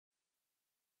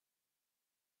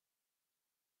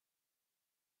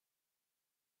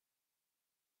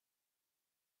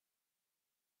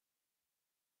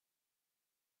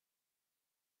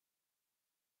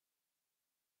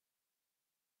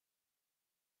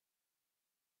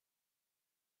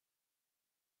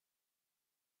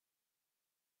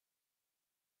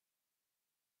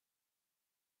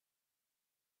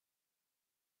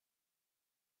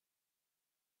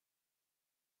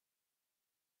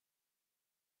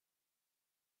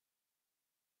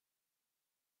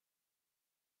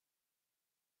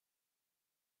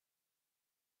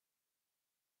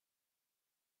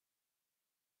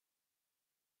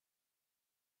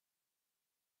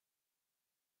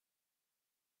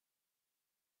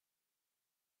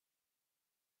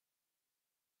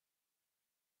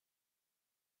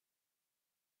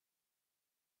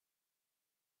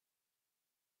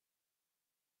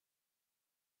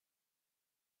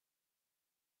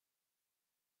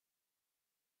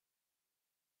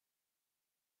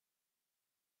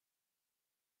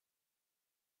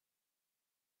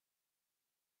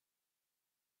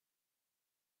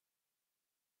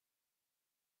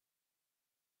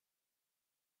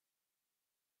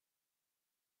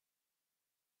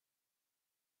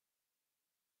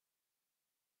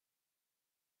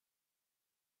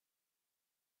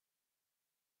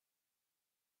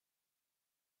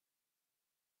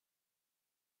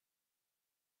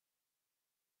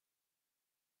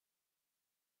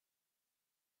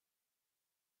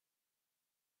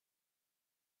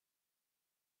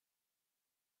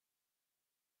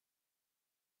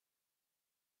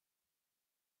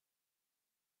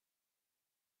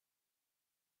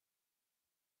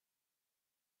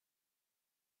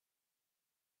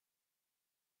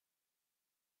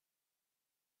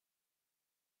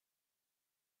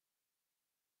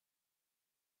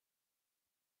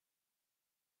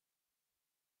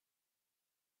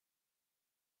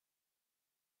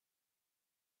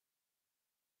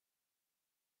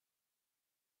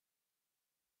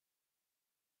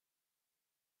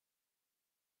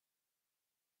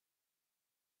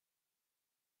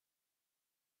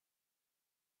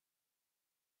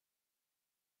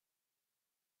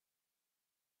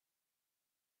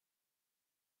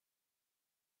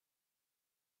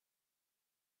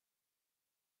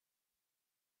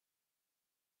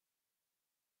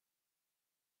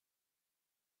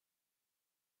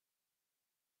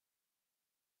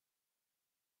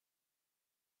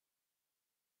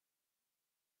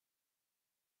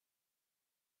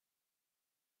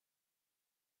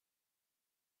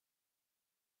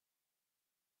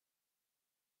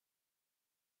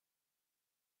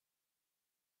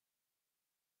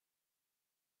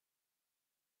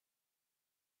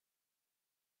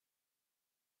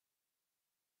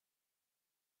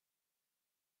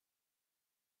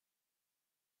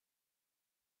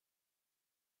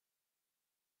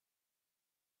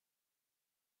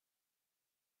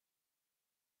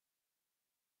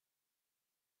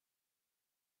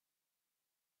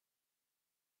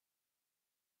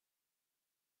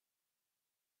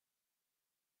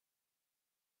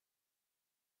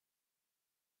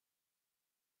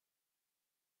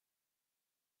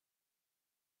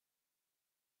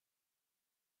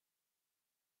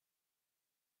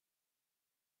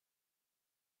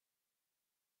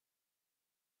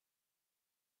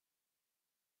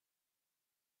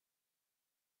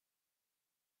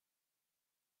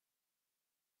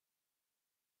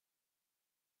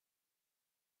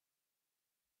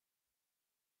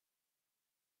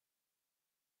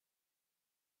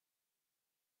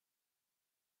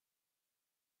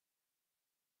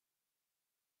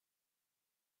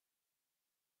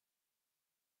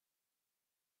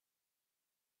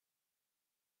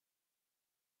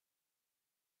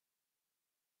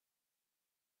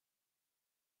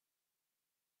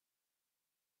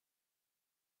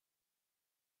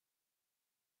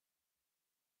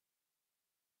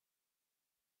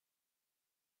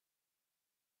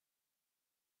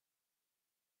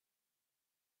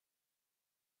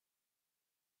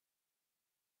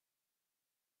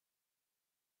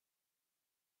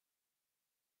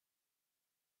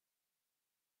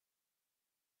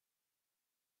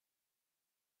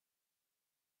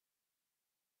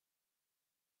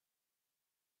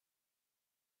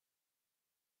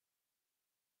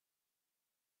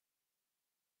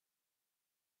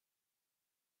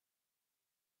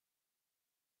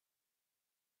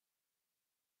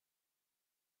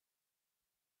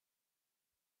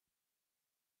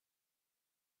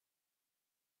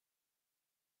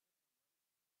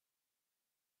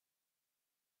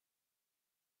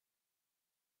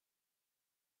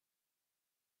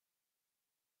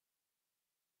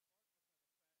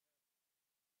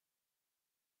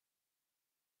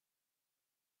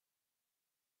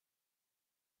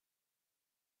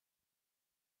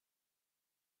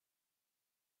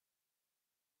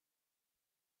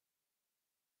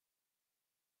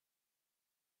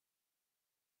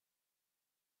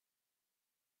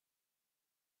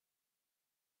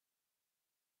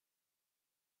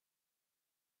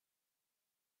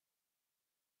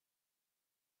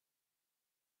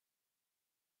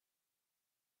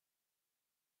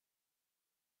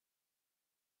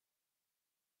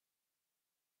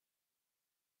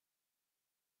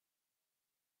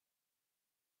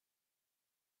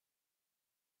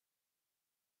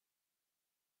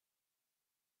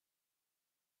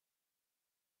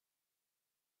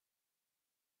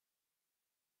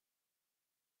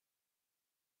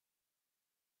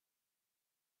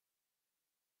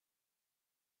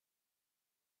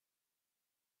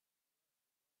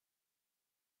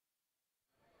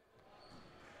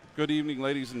Good evening,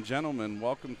 ladies and gentlemen.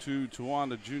 Welcome to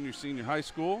Towanda Junior Senior High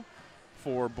School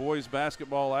for boys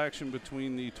basketball action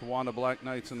between the Towanda Black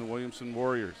Knights and the Williamson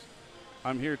Warriors.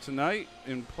 I'm here tonight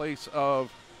in place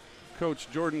of Coach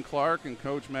Jordan Clark and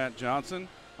Coach Matt Johnson.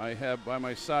 I have by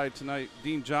my side tonight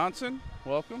Dean Johnson.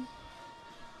 Welcome.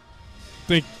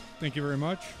 Thank you very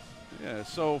much. Yeah,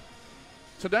 so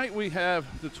tonight we have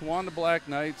the Towanda Black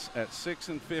Knights at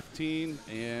 6-15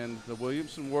 and the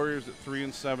Williamson Warriors at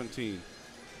 3-17.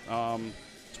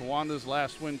 Towanda's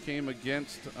last win came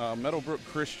against Meadowbrook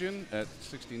Christian at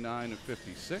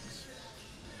 69-56,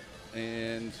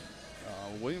 and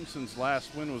Williamson's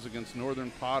last win was against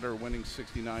Northern Potter, winning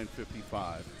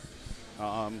 69-55.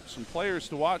 Some players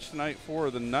to watch tonight for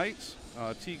the Knights.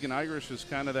 Tegan Irish is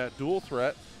kind of that dual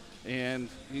threat, and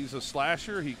he's a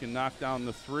slasher. He can knock down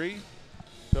the three.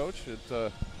 Coach,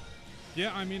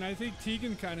 Yeah, I think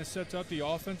Tegan kind of sets up the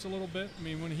offense a little bit.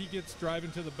 When he gets driving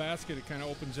to the basket, it kind of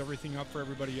opens everything up for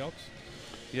everybody else.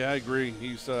 Yeah, I agree.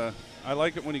 I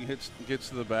like it when he gets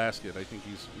to the basket. I think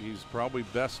he's probably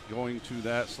best going to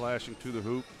that, slashing to the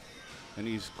hoop, and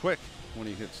he's quick when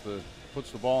he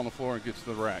puts the ball on the floor and gets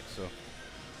to the rack. So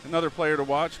another player to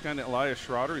watch, kind of Elias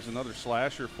Schroeder. He's another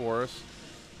slasher for us.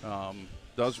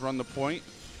 Does run the point.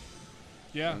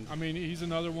 Yeah, he's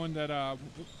another one that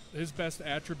his best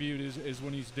attribute is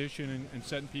when he's dishing and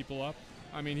setting people up.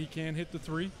 He can hit the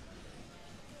three.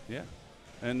 Yeah.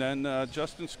 And then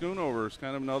Justin Schoonover is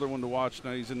kind of another one to watch.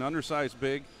 Now, he's an undersized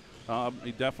big.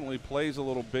 He definitely plays a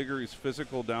little bigger. He's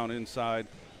physical down inside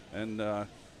and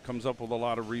comes up with a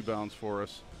lot of rebounds for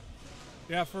us.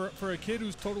 Yeah, for a kid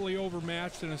who's totally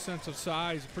overmatched in a sense of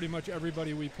size, pretty much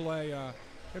everybody we play,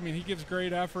 he gives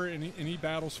great effort and he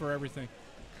battles for everything.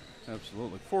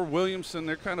 Absolutely. For Williamson,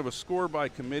 they're kind of a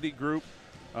score-by-committee group.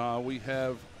 We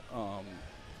have, I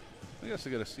guess I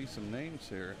got to see some names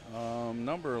here.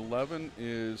 Number 11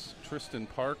 is Tristan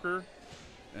Parker,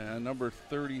 and number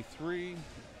 33,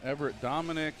 Everett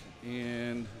Dominic,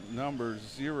 and number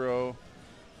 0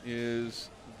 is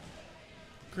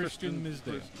Kristen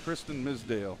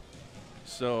Misdale.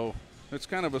 So it's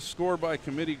kind of a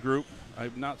score-by-committee group.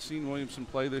 I've not seen Williamson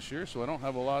play this year, so I don't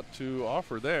have a lot to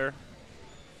offer there.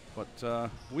 But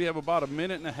we have about a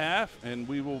minute and a half, and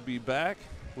we will be back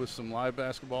with some live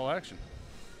basketball action.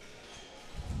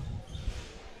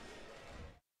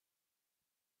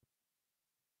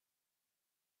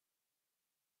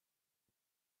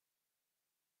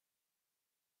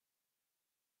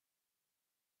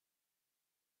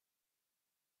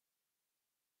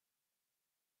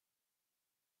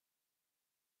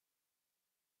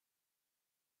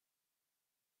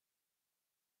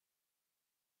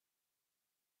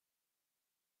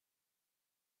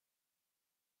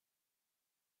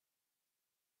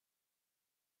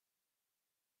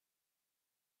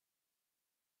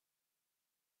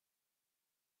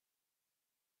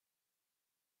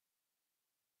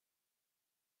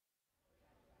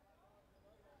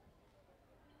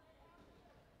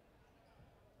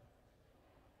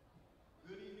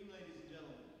 Good evening, ladies and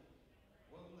gentlemen.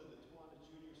 Welcome to the Towanda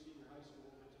Junior Senior High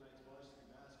School for tonight's varsity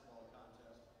basketball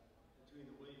contest between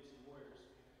the Williamson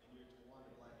Warriors and your Towanda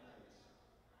Black Knights.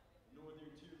 The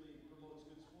Northern Tier League promotes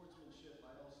good sportsmanship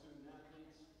by all student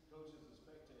athletes, coaches, and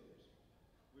spectators.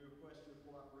 We request your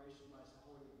cooperation by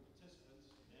supporting the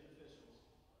participants and officials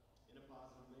in a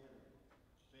positive manner.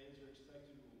 Fans are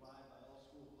expected to abide by all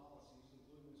school policies,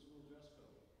 including the school dress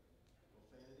code.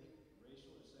 Profanity,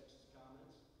 racial or sexist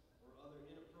comments, or other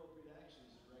inappropriate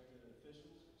actions directed at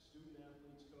officials, student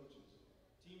athletes, coaches,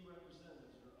 team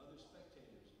representatives, or other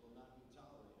spectators will not be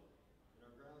tolerated and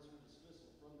are grounds for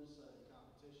dismissal from this side of the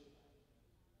competition.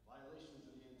 Violations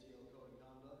of the NTL Code of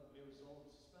Conduct may result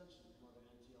in suspension from other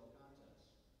NTL contests.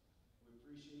 We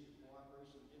appreciate your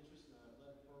cooperation and interest in our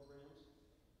athletic programs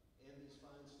and these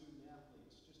fine student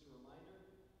athletes. Just a reminder,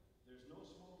 there's no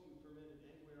smoking permitted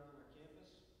anywhere on our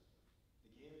campus.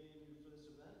 The game manager for this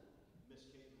event, Miss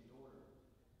Caitlin Dorner.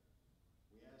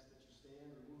 We ask that you stand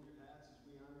and remove your hats as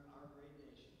we honor our great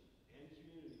nation and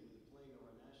community with the playing of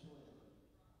our national anthem.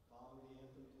 Following the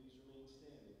anthem, please remain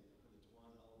standing for the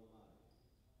Towanda alma mater.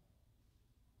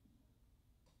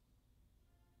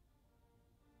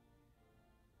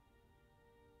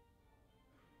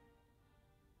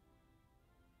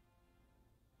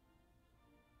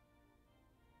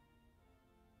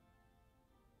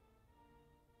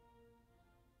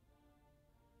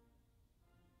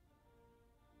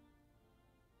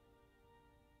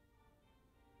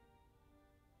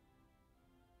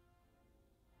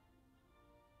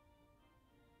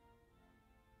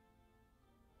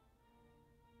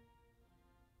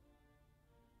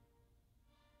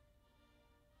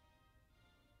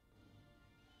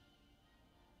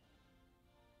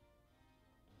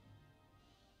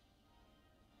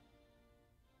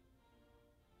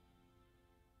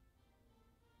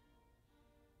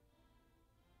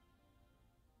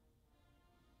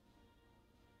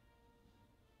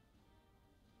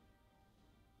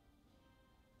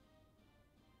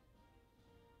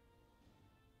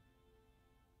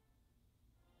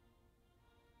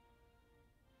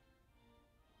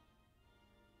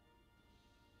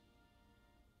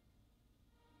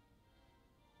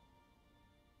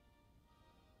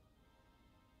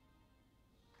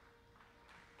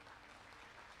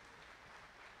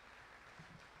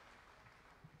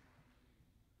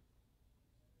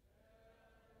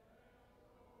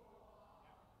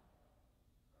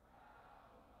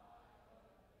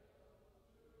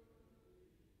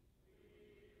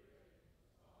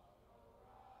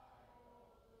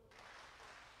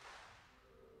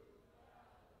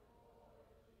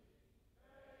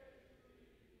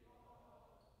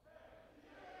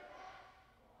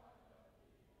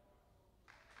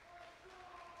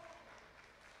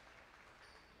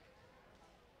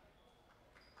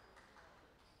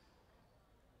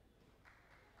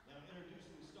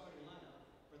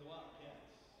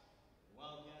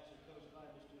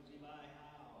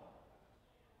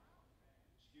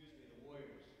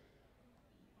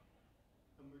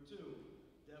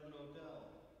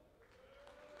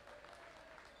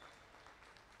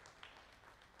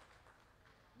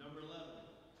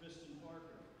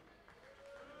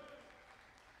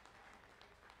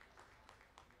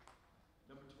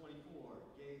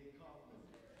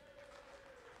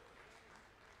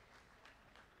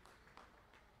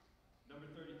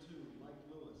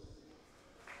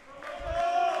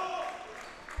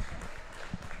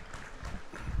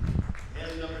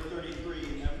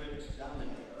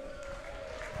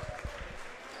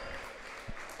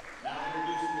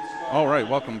 right,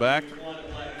 welcome back.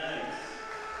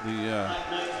 The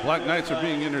Black Knights are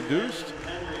being introduced.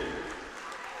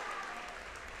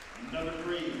 Number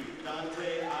 3,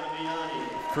 Dante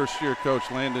Ottaviani. First-year coach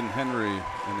Landon Henry,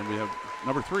 and then we have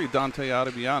number 3, Dante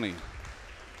Ottaviani.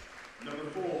 Number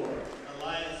 4,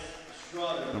 Elias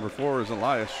Schroeder. Number 4 is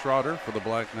Elias Schroeder for the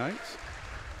Black Knights.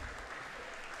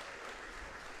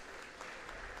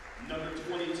 Number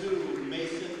 22,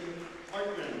 Mason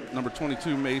Hartman. Number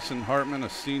 22, Mason Hartman, a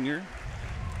senior.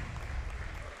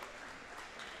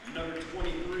 Number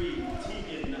 23,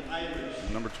 Tegan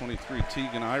Irish. Number 23,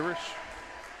 Tegan Irish.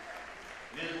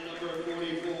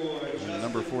 And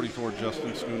number 44,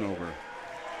 Justin Schoonover.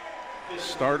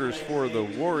 Starters for the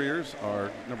Warriors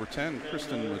are number 10,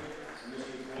 Kristen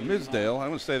Misdale. I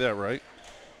want to say that right.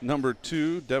 Number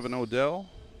 2, Devin Odell.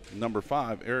 Number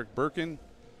 5, Eric Birkin.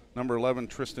 Number 11,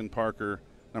 Tristan Parker.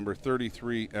 Number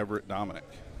 33, Everett Dominic.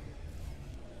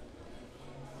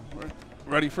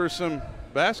 Ready for some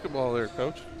basketball there,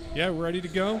 Coach? Yeah, we're ready to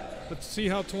go. Let's see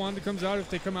how Towanda comes out, if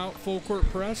they come out full court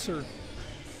press or.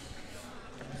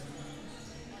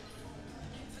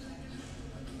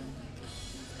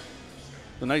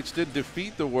 The Knights did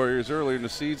defeat the Warriors earlier in the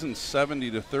season,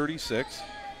 70-36.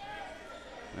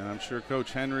 And I'm sure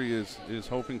Coach Henry is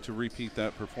hoping to repeat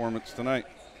that performance tonight.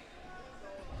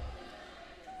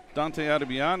 Dante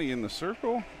Ottaviani in the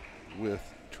circle with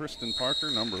Tristan Parker,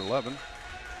 number 11.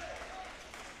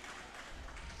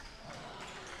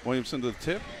 Williamson to the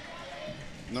tip.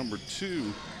 Number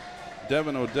 2,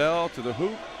 Devin Odell to the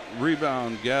hoop.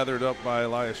 Rebound gathered up by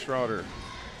Elias Schroeder.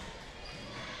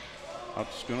 Out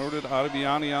to Schoonover to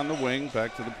Ottaviani on the wing,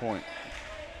 back to the point.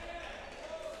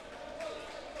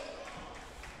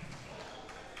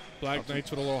 Black Knights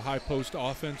with a little high post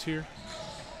offense here.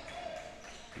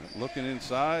 Looking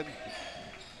inside.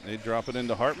 They drop it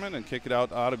into Hartman and kick it out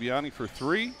to Ottaviani for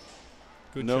 3.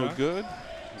 No shot. good.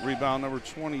 Rebound number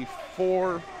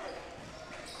 24,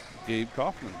 Gabe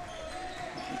Kaufman.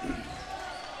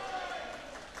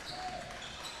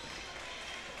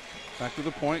 Back to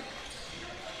the point.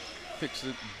 Kicks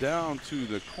it down to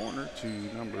the corner to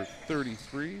number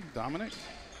 33, Dominic.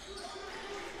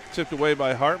 Tipped away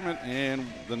by Hartman, and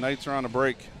the Knights are on a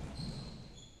break.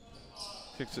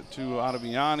 Kicks it to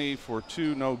Ottaviani for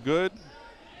 2, no good.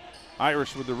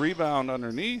 Irish with the rebound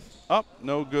underneath. Up,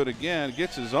 no good again.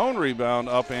 Gets his own rebound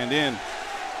up and in.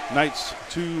 Knights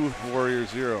 2, Warriors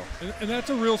 0. And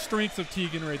that's a real strength of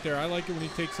Tegan right there. I like it when he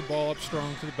takes the ball up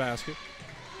strong to the basket.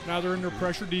 Now they're in their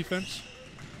pressure defense.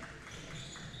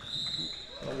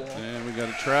 And we got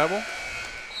a travel. A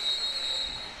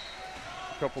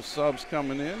couple subs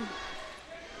coming in.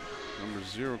 Number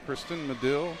 0, Kristen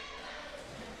Medill.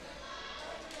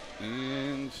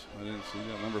 And I didn't see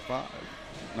that, number 5.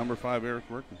 Number 5, Eric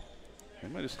Workman. They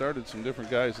might have started some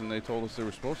different guys than they told us they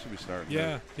were supposed to be starting.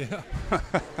 Yeah, yeah.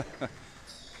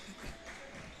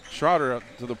 Schroeder up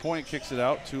to the point, kicks it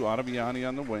out to Ottaviani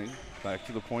on the wing. Back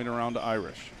to the point around to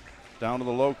Irish. Down to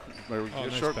the low,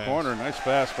 nice short pass. corner. Nice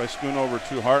pass by Schoonover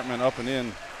to Hartman, up and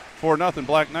in. 4-0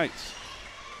 Black Knights.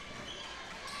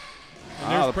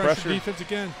 And there's the pressure defense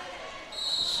again.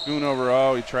 Schoonover,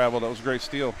 oh, he traveled. That was a great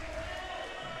steal.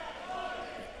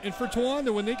 And for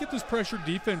Towanda, when they get this pressure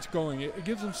defense going, it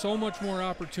gives them so much more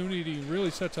opportunity and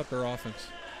really sets up their offense.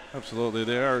 Absolutely,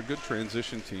 they are a good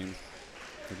transition team.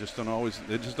 They just don't always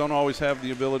have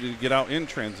the ability to get out in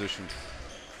transition.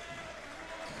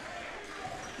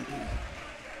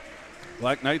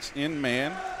 Black Knights in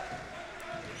man.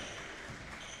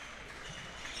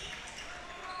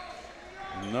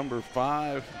 Number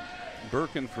 5,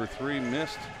 Birkin for 3,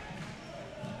 missed.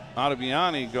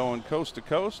 Ottaviani going coast to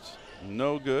coast,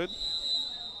 no good.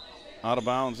 Out of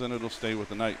bounds, and it'll stay with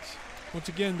the Knights. Once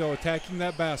again, though, attacking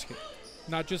that basket,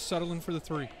 not just settling for the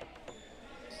 3.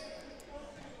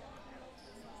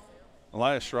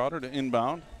 Elias Schroeder to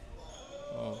inbound.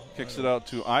 Kicks it out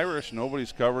to Irish.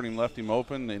 Nobody's covered him, left him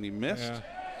open, and he missed. Yeah.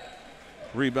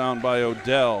 Rebound by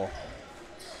Odell.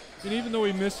 And even though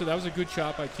he missed it, that was a good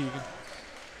shot by Tegan.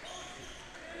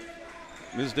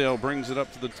 Misdale brings it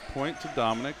up to the point to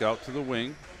Dominic, out to the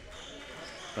wing.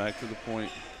 Back to the point.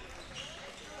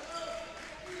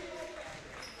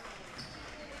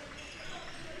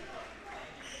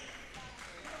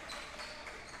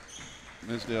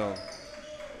 Misdale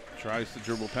tries to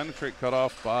dribble, penetrate, cut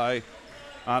off by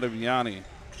Ottaviani.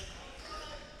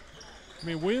 I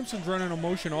mean, Williamson's running a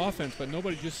motion offense, but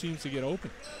nobody just seems to get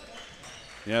open.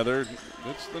 Yeah, the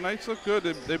Knights look good.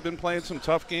 They've been playing some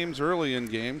tough games early in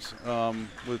games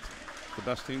with the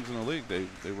best teams in the league.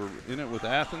 They were in it with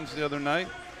Athens the other night,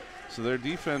 so their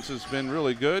defense has been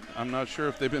really good. I'm not sure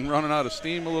if they've been running out of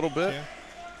steam a little bit,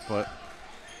 but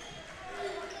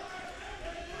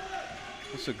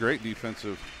It's a great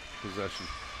defensive possession.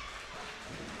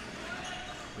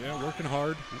 Yeah, working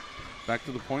hard. Back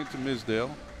to the point to Misdale.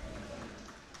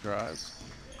 Drives.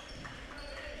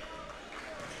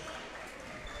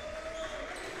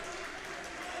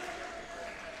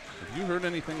 Have you heard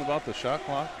anything about the shot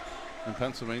clock in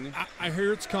Pennsylvania? I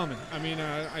hear it's coming. I mean,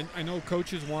 I know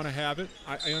coaches want to have it.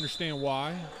 I understand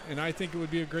why, and I think it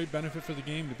would be a great benefit for the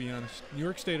game, to be honest. New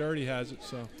York State already has it,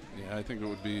 so. Yeah, I think it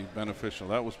would be beneficial.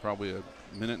 That was probably a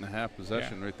minute-and-a-half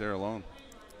possession right there alone.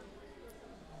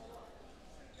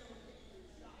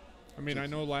 I mean, I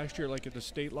know last year, like at the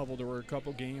state level, there were a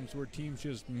couple games where teams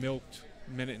just milked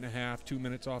minute and a half, 2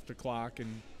 minutes off the clock,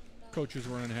 and coaches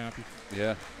were unhappy.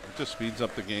 Yeah, it just speeds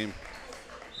up the game.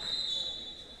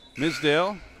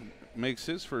 Misdale makes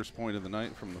his first point of the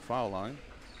night from the foul line.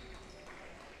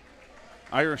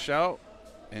 Irish out,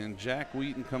 and Jack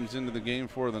Wheaton comes into the game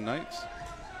for the Knights.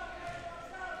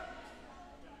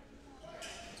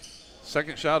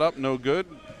 Second shot up, no good.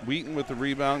 Wheaton with the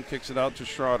rebound, kicks it out to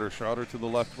Schroeder. Schroeder to the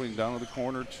left wing, down to the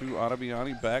corner to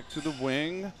Ottaviani, back to the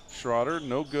wing. Schroeder,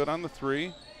 no good on the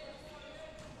three.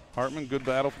 Hartman, good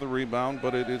battle for the rebound,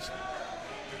 but it is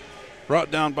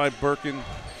brought down by Birkin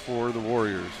for the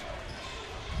Warriors.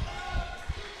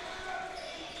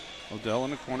 Odell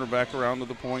in the corner, back around to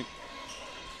the point.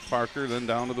 Parker, then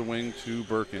down to the wing to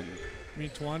Birkin. I mean,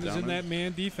 Tawanda's in that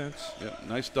man defense. Yep,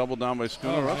 nice double down by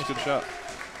Schooner. Oh, That's a good shot.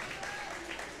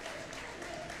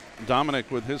 Dominic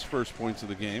with his first points of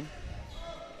the game.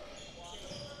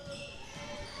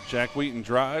 Jack Wheaton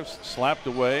drives, slapped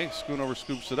away. Schoonover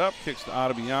scoops it up, kicks to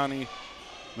Ottaviani.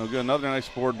 No good. Another nice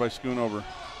board by Schoonover.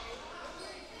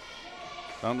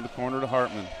 Down to the corner to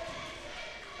Hartman.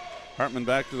 Hartman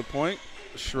back to the point.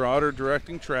 Schroeder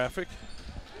directing traffic.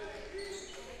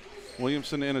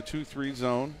 Williamson in a 2-3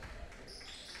 zone.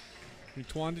 I mean,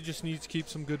 Tawanda just needs to keep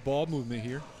some good ball movement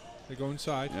here. They go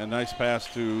inside. Yeah, nice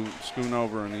pass to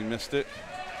Schoonover, and he missed it.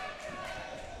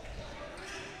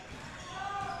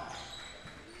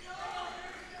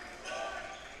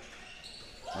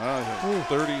 Ooh.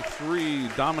 33,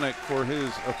 Dominic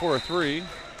for a three.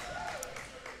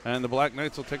 And the Black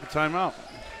Knights will take a timeout.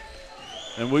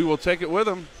 And we will take it with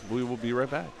them. We will be right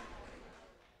back.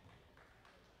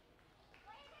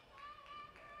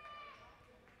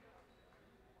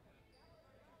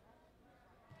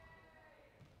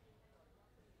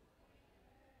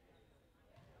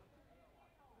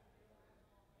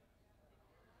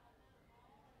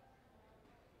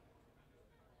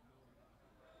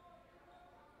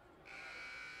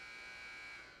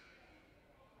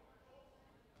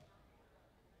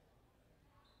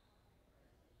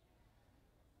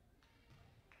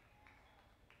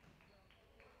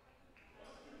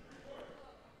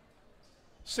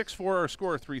 Six-4 our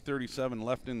score, 3:37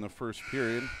 left in the first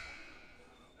period.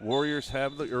 Warriors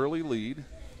have the early lead.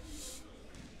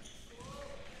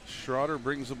 Schroeder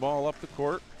brings the ball up the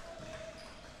court.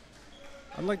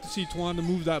 I'd like to see Tawanda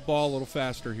move that ball a little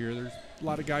faster here. There's a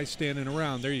lot of guys standing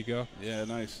around. There you go. Yeah,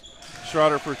 nice.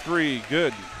 Schroeder for three,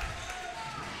 good.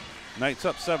 Knights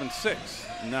up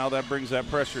 7-6. Now that brings that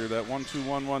pressure, that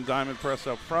 1-2-1-1 diamond press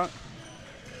up front.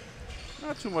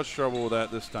 Not too much trouble with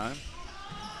that this time.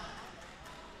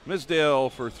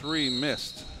 Misdale for three,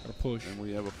 missed. A push. And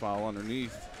we have a foul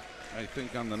underneath, I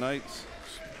think, on the Knights.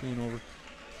 Going over.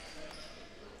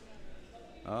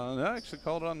 They actually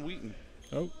called it on Wheaton.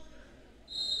 Oh.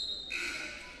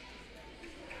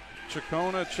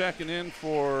 Chacona checking in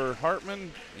for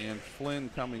Hartman, and Flynn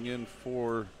coming in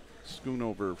for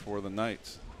Schoonover for the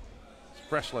Knights. It's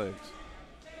fresh legs.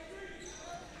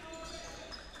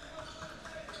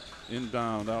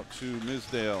 Inbound out to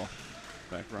Misdale.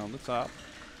 Back around the top.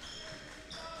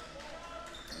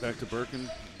 Back to Birkin.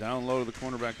 Down low to the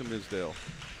corner, back to Misdale.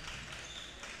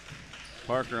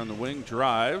 Parker on the wing,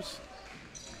 drives.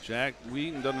 Jack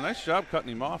Wheaton done a nice job cutting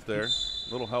him off there.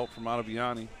 A little help from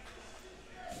Ottaviani.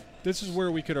 This is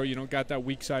where we could have, got that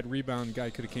weak side rebound.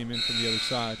 Guy could have came in from the other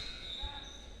side.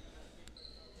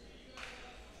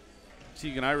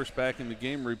 Tegan Irish back in the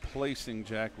game, replacing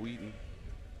Jack Wheaton.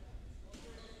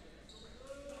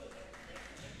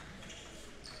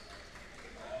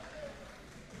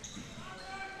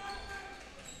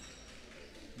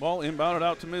 Ball inbounded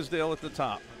out to Misdale at the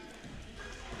top.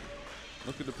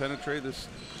 Looking to penetrate this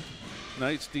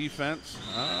Knights defense.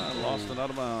 Lost it out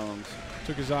of bounds.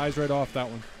 Took his eyes right off that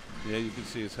one. Yeah, you can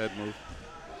see his head move.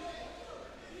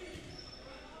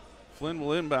 Flynn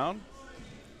will inbound.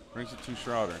 Brings it to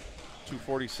Schroeder.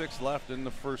 2:46 left in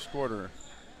the first quarter.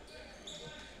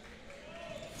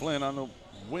 Flynn on the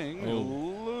wing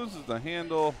loses the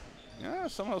handle. Yeah,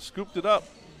 somehow scooped it up.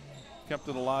 Kept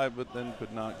it alive, but then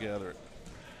could not gather it.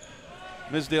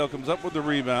 Misdale comes up with the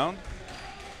rebound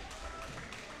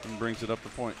and brings it up to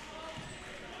point.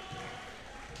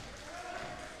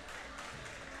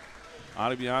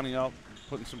 Ottaviani out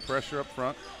putting some pressure up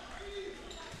front.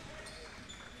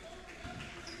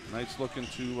 Knights looking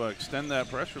to extend that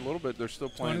pressure a little bit. They're still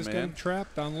playing man. Getting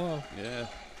trapped down low. Yeah.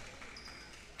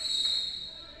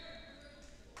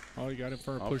 Oh, you got him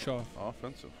for a push off.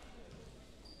 Offensive.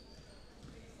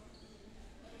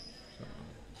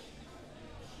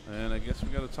 And I guess we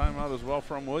got a timeout as well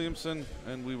from Williamson,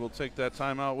 and we will take that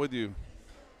timeout with you.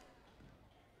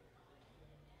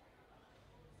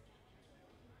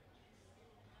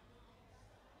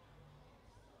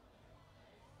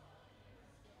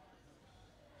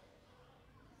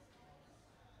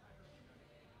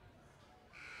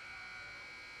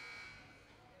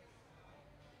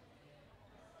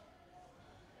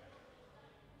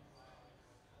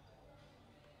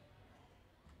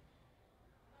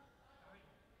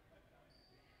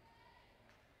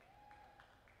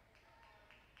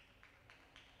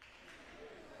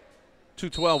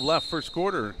 .212 left, first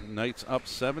quarter. Knights up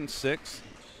 7-6.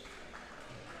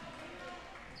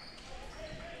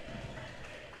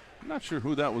 I'm not sure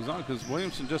who that was on because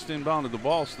Williamson just inbounded the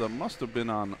ball, so that must have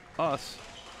been on us.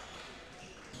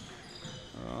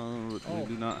 We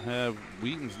do not have,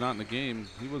 Wheaton's not in the game.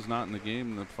 He was not in the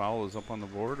game. The foul is up on the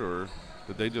board, or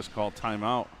did they just call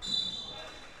timeout?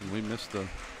 And we missed the,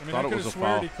 thought it was a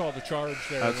foul. He called the charge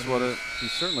there. That's what it, he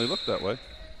certainly looked that way.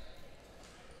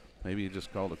 Maybe he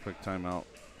just called a quick timeout.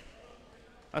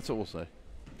 That's what we'll say.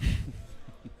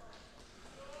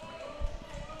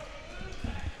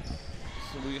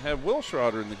 So we have Will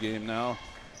Schroeder in the game now,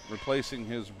 replacing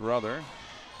his brother.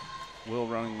 Will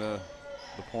running the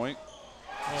point.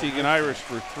 Tegan Irish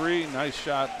for three. Nice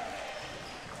shot.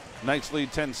 Knights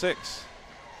lead 10-6.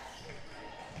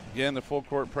 Again, the full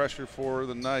court pressure for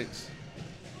the Knights.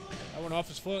 That went off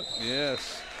his foot.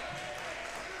 Yes.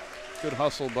 Good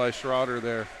hustle by Schroeder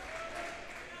there,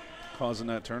 causing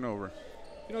that turnover.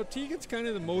 You know, Tegan's kind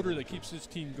of the motor that keeps his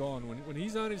team going. When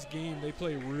he's on his game, they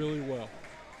play really well.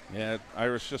 Yeah,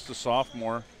 Irish just a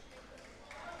sophomore.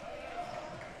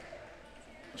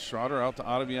 Schroeder out to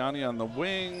Ottaviani on the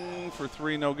wing for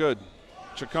three, no good.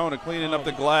 Chacona cleaning up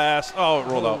the glass. Oh, it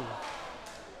rolled out.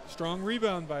 Strong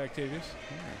rebound by Octavius.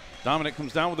 Dominic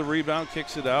comes down with the rebound,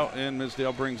 kicks it out, and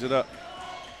Misdale brings it up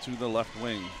to the left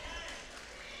wing.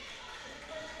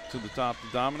 To the top to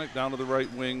Dominic, down to the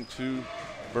right wing to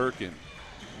Birkin.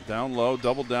 Down low,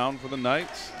 double down for the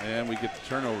Knights, and we get the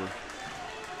turnover.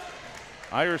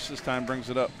 Irish this time brings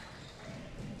it up.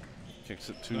 Kicks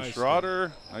it to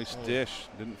Schroeder. Nice dish,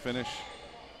 didn't finish.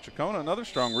 Chacona, another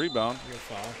strong rebound. Good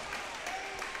foul.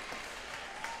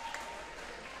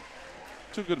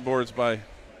 Two good boards by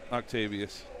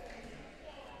Octavius.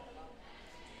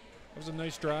 That was a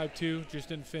nice drive, too. Just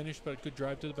didn't finish, but a good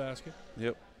drive to the basket.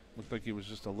 Yep. Looked like he was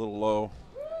just a little low.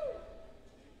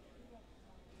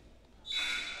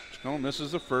 Chacon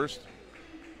misses the first.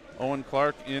 Owen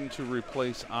Clark in to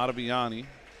replace Ottaviani.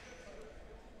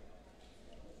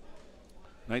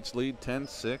 Knights lead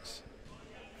 10-6.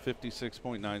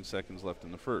 56.9 seconds left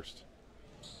in the first.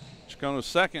 Chacona's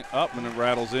second up, and it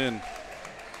rattles in.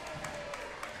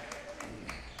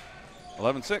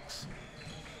 11-6.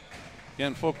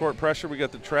 Again, full court pressure. We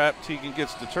got the trap. Tegan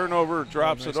gets the turnover,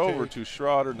 drops it over to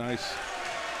Schroeder. Nice.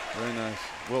 Very nice.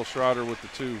 Will Schroeder with the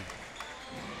two.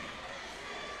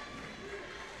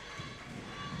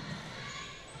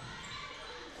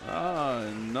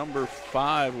 And number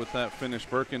 5 with that finish,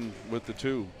 Birkin with the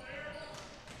two.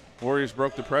 Warriors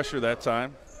broke the pressure that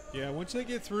time. Yeah, once they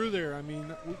get through there, I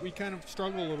mean, we kind of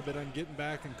struggle a little bit on getting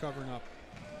back and covering up.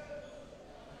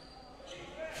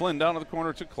 Flynn down to the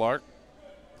corner to Clark.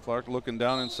 Clark looking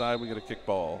down inside. We get a kick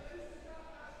ball.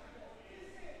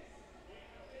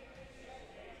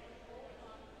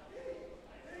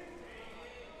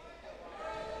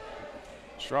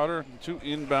 Schroeder to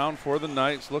inbound for the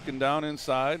Knights. Looking down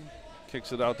inside.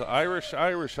 Kicks it out to Irish.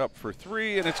 Irish up for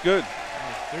three, and it's good.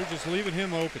 They're just leaving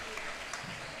him open.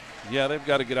 Yeah, they've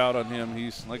got to get out on him.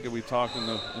 He's, like we talked in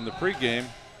the pregame,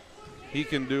 he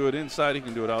can do it inside. He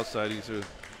can do it outside. He's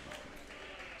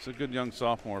a good young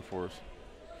sophomore for us,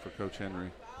 for Coach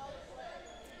Henry.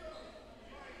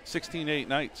 16-8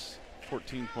 Knights.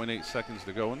 14.8 seconds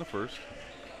to go in the first.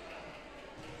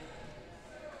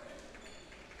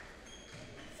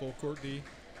 Full court D.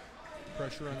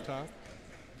 Pressure on top.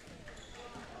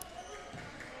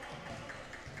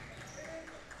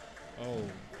 Oh.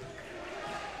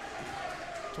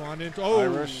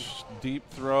 Irish deep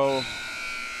throw.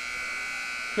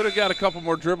 Could have got a couple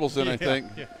more dribbles in, I think,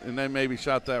 and then maybe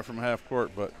shot that from half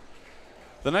court. But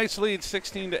the Knights lead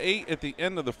 16-8 at the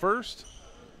end of the first.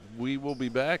 we will be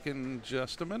back in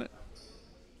just a minute.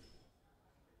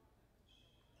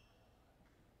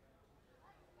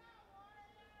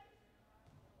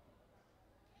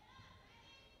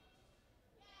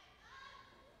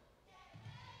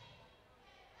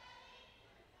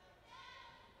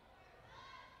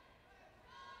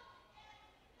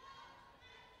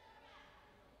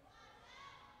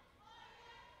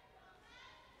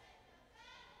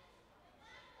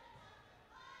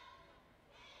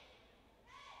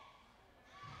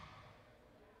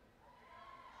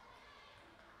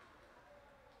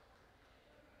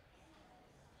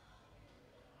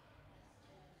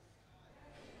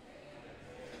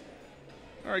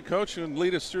 All right, Coach, you can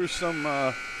lead us through some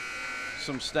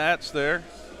stats there.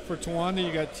 For Towanda,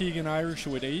 you got Tegan Irish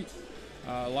with 8,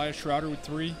 Elias Schroeder with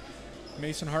 3,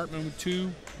 Mason Hartman with 2,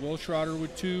 Will Schroeder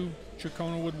with 2,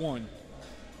 Chacona with 1.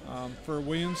 For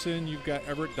Williamson, you've got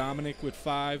Everett Dominic with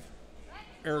 5,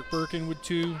 Eric Birkin with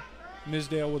 2,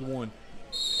 Misdale with 1.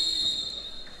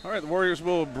 All right, the Warriors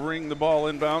will bring the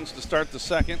ball inbounds to start the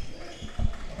second.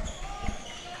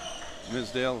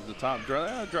 Misdale at the top,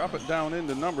 drop it down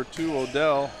into number 2,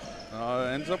 Odell.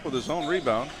 Ends up with his own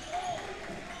rebound.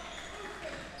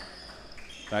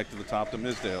 Back to the top to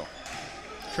Misdale.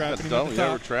 Trapping him at the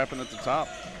top. We're trapping at the top.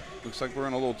 Looks like we're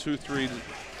in a little 2-3,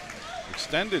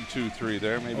 extended 2-3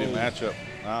 there, maybe a matchup.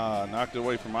 Knocked it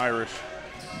away from Irish.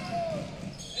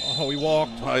 Oh, he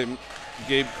walked. By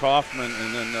Gabe Kaufman,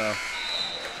 and then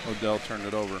Odell turned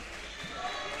it over.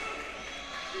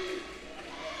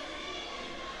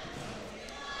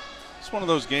 One of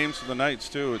those games for the Knights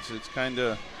too. It's kind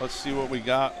of, let's see what we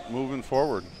got moving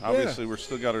forward. Obviously, we're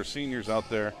still got our seniors out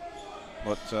there,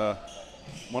 but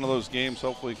one of those games.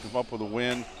 Hopefully, come up with a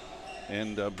win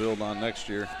and build on next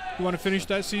year. You want to finish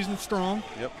that season strong?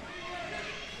 Yep.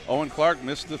 Owen Clark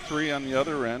missed the 3 on the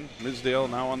other end. Misdale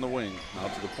now on the wing, now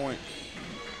to the point.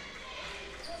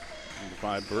 Number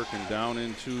 5 Birkin down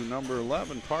into number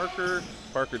 11 Parker.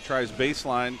 Parker tries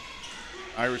baseline.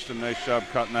 Irish did a nice job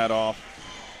cutting that off.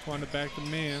 Trying to back the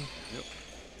man. Yep.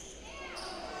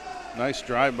 Nice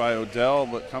drive by Odell,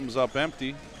 but comes up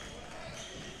empty.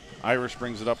 Irish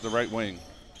brings it up the right wing.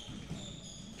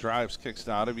 Drives, kicks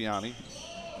to Ottaviani.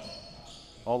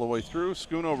 All the way through.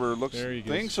 Schoonover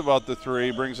thinks about the 3,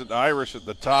 brings it to Irish at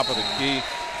the top of the key,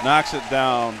 knocks it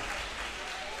down.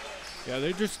 Yeah,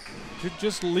 they're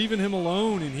just leaving him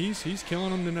alone, and he's killing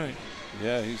them tonight.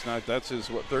 Yeah, he's not. That's his,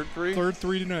 what, third 3? Third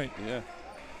 3 tonight. Yeah.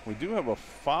 We do have a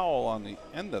foul on the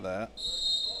end of that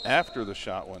after the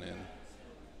shot went in.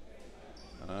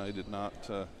 And I did not.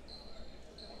 Who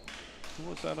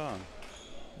was that on?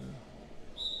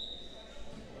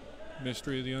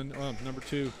 Mystery of the number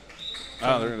 2.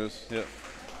 Oh, there it is. Yep.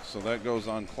 So that goes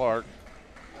on Clark.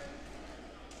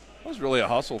 That was really a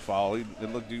hustle foul.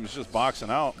 It looked he was just boxing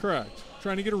out. Correct.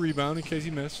 Trying to get a rebound in case he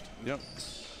missed. Yep.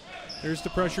 There's the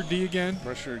pressure D again.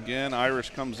 Pressure again. Irish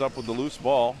comes up with the loose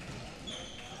ball.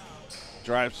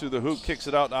 Drives through the hoop, kicks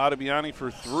it out to Ottaviani for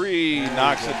 3,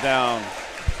 knocks it down.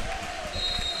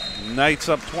 Knights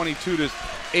up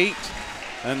 22-8,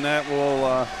 and that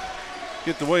will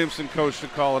get the Williamson coach to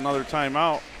call another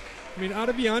timeout. I mean,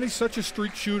 Ottaviani's such a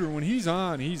streak shooter. When he's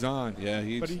on, he's on. Yeah,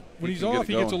 when he's off,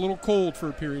 he gets a little cold for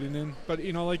a period, and then, but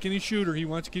you know, like any shooter, he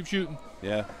wants to keep shooting.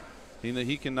 Yeah,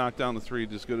 he can knock down the 3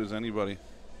 as good as anybody.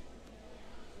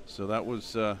 So that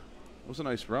was a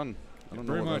nice run. I don't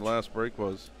know what that last break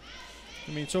was.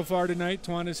 I mean, so far tonight,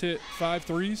 Tawanda's hit 5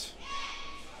 threes.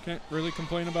 Can't really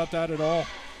complain about that at all.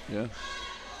 Yeah.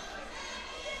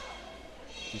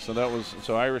 And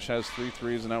so Irish has 3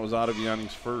 threes, and that was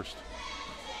Ottaviani's first.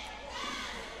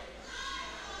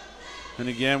 And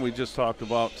again, we just talked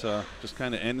about just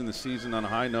kind of ending the season on a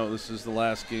high note. This is the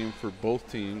last game for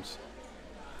both teams.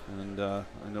 And I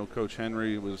know Coach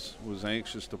Henry was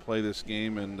anxious to play this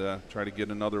game and try to get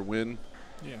another win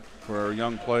for our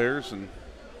young players. And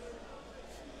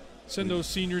send those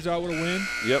seniors out with a win.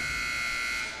 Yep.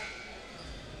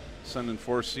 Sending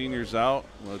 4 seniors out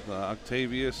with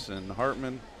Octavius and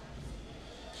Hartman.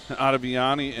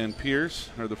 Ottaviani and Pierce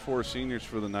are the 4 seniors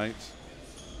for the Knights.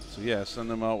 So, yeah, send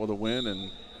them out with a win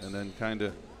and then kind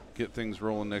of get things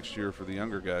rolling next year for the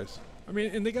younger guys. I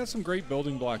mean, and they got some great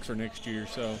building blocks for next year,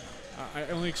 so I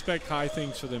only expect high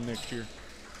things for them next year.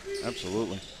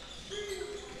 Absolutely.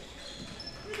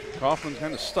 Kaufman's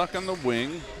kind of stuck on the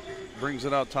wing. Brings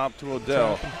it out top to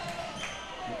Odell.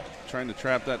 Trying to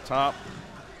trap that top.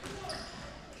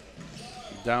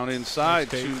 Down inside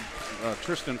to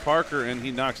Tristan Parker, and he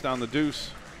knocks down the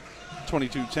deuce.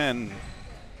 22-10.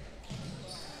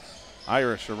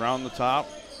 Irish around the top.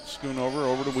 Schoonover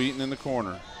over to Wheaton in the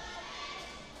corner.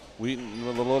 Wheaton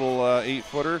with a little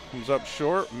 8-footer, comes up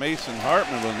short. Mason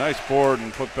Hartman with a nice board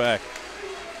and put back.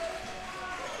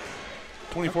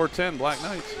 24-10, Black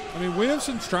Knights. I mean,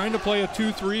 Williamson's trying to play a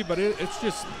 2-3, but it's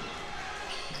just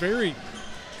very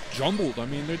jumbled. I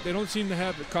mean, they don't seem to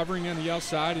have it covering on the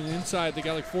outside, and inside they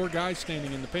got like 4 guys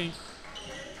standing in the paint.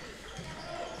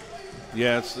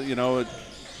 Yeah, it's, you know,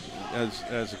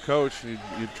 as a coach,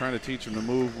 you're trying to teach them to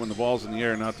move when the ball's in the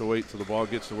air, not to wait till the ball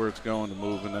gets to where it's going to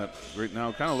move. And that right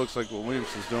now kind of looks like what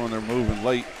Williamson's doing. They're moving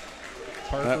late.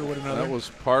 Parker with another. That was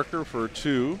Parker for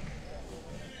 2.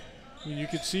 I mean, you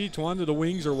could see Tawanda, the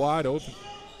wings are wide open.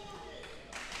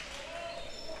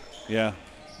 Yeah.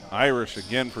 Irish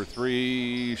again for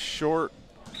 3, short.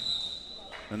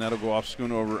 And that'll go off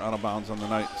Schoonover out of bounds on the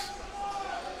Knights.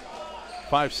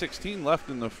 5:16 left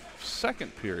in the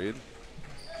second period.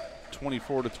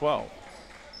 24-12.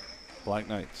 Black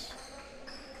Knights.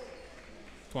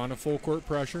 Tawanda full court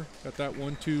pressure. Got that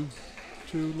 1-2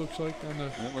 looks like on the.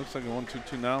 It looks like a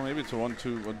 1-2-2 now. Maybe it's a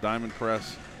 1-2 a diamond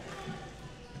press.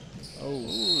 Oh,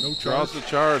 no charge. Draws the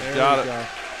charge. There Got it. go.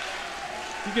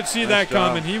 You could see Nice that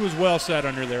job. coming. He was well set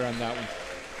under there on that one.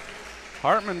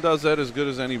 Hartman does that as good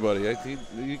as anybody. I think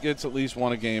he gets at least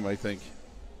 1 a game, I think.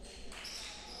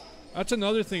 That's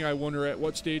another thing I wonder, at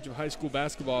what stage of high school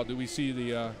basketball do we see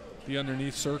the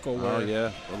underneath circle? Where Oh,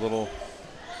 yeah,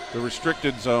 the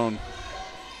restricted zone.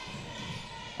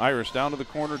 Irish down to the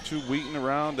corner, to Wheaton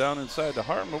around, down inside to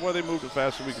Hartman. Boy, they moved it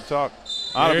faster we could talk.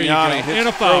 There you go. Adabiani And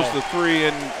a foul. throws the 3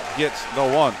 and gets the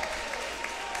 1.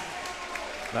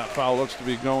 That foul looks to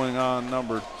be going on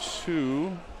number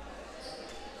 2,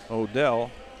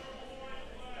 Odell.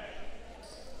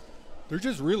 They're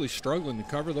just really struggling to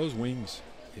cover those wings.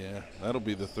 Yeah, that'll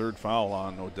be the 3rd foul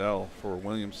on Odell for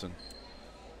Williamson.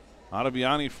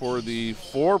 Adabiani for the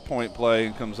 4-point play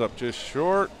and comes up just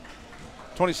short.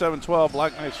 27-12,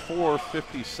 Black Knights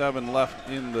 4:57 left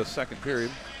in the second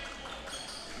period.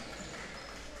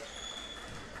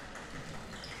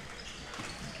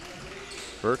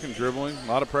 Birkin dribbling, a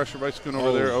lot of pressure by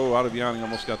Schoonover there. Oh, Adabiani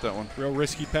almost got that one. Real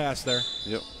risky pass there.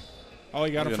 Yep. Oh,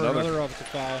 he got him for another offensive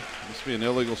foul. Must be an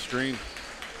illegal screen.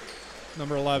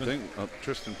 Number I 11. think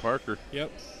Tristan Parker.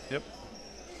 Yep. Yep.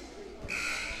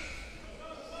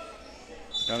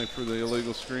 Got him for the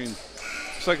illegal screen.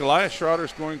 Looks like Elias Schroeder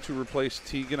is going to replace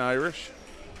Tegan Irish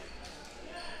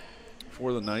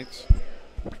for the Knights.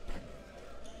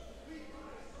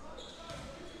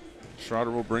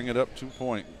 Schroeder will bring it up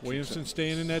 2-point. Williamson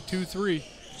staying in that 2-3.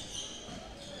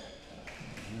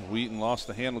 Wheaton lost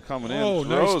the handle coming in. Oh,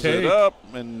 throws nice it take. up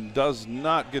and does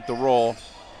not get the roll.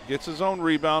 Gets his own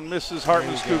rebound, misses.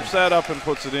 Hartman scoops that up and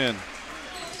puts it in.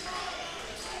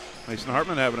 Mason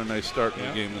Hartman having a nice start in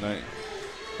the game tonight.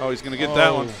 Oh, he's going to get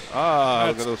that one. Ah,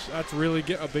 look at those. That's really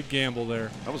a big gamble there.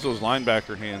 That was those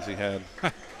linebacker hands he had.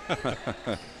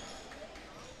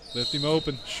 Lift him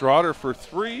open. Schroeder for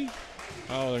 3.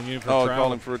 Oh, they're getting for Oh, travel.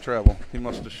 called him for a travel. He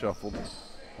must have shuffled.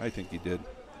 I think he did.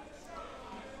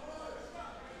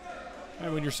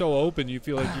 And when you're so open, you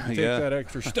feel like you can take Yeah. that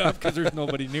extra stuff because there's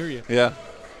nobody near you. Yeah.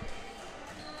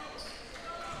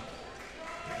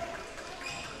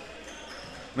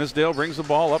 Misdale brings the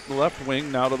ball up the left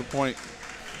wing, now to the point.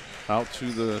 Out to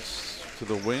the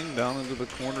wing, down into the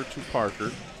corner to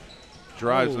Parker.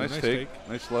 Drives, Oh, nice nice take.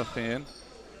 Nice left hand.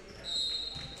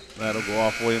 That'll go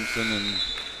off Williamson and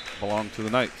belong to the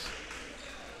Knights.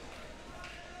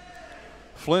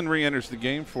 Flynn re-enters the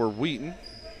game for Wheaton.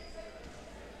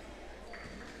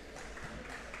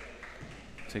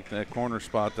 Take that corner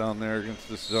spot down there against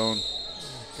this zone.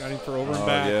 Got him for over and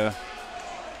back. Yeah.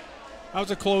 That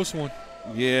was a close one.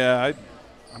 Yeah,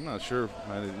 I'm not sure.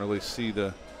 I didn't really see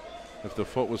if the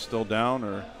foot was still down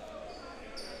or.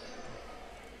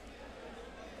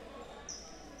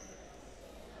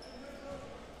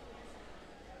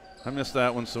 I missed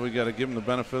that one, so we got to give him the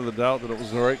benefit of the doubt that it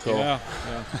was the right call. Yeah.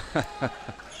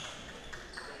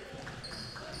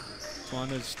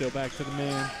 Tawanda's still back to the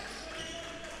man.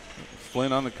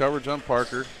 Flynn on the coverage on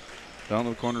Parker. Down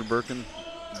to the corner to Birkin.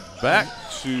 Back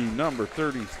to number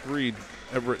 33,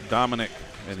 Everett Dominic,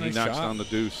 and he Nice knocks shot. down the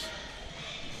deuce.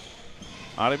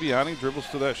 Adabiani dribbles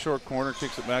to that short corner,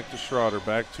 kicks it back to Schroeder.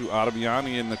 Back to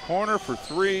Adabiani in the corner for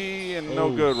 3, and no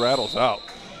good. Rattles out.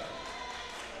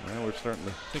 Now we're starting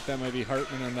to. I think that might be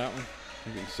Hartman on that one.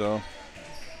 I think so.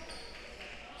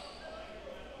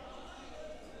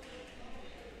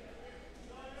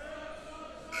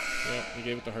 Yeah, he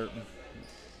gave it to Hartman.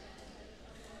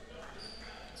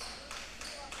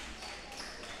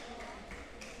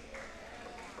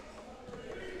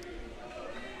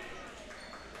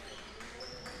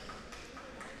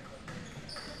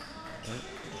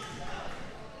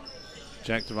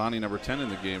 Jack Devani, number 10 in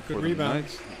the game Good for rebound. the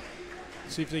Knights.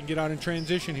 See if they can get out in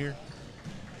transition here.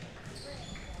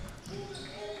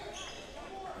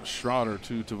 Schroeder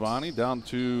to Devani, down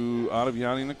to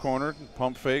Ottaviani in the corner.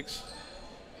 Pump fakes.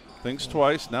 Thinks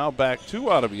twice. Now back to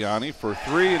Ottaviani for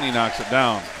 3, and he knocks it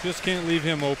down. Just can't leave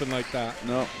him open like that.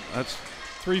 No, that's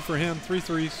 3 for him, 3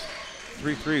 threes.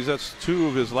 3 threes. That's 2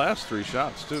 of his last 3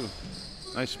 shots, too.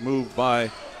 Nice move by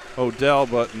Odell,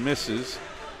 but misses.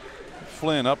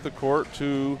 Flynn up the court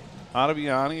to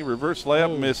Ottaviani. Reverse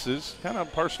layup, misses. Kind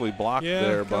of partially blocked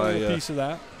there by a piece of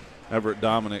that. Everett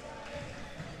Dominic.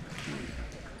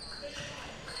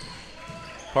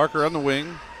 Parker on the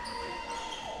wing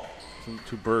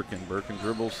to Birkin. Birkin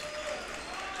dribbles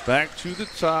back to the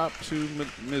top to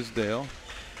Misdale.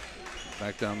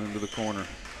 Back down into the corner.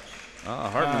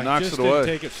 Hartman knocks it away. Just didn't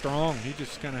take it strong. He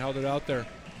just kind of held it out there.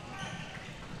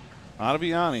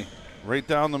 Ottaviani right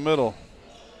down the middle.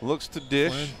 Looks to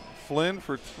dish. Flynn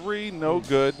for 3, no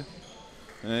good.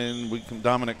 And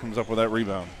Dominic comes up with that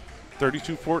rebound.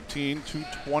 32-14,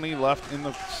 2:20 left in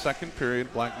the second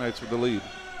period. Black Knights with the lead.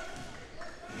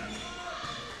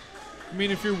 I mean,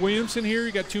 if you're Williamson here,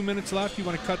 you got 2 minutes left. You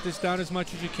want to cut this down as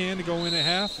much as you can to go in at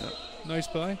half. Yep. Nice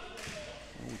play.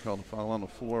 We called a foul on the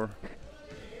floor.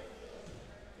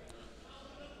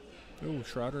 Oh,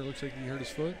 Schroeder looks like he hurt his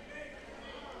foot.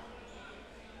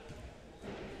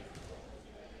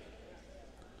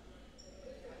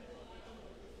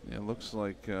 Yeah, it looks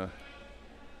like not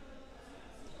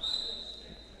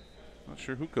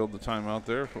sure who called the timeout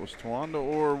there, if it was Tawanda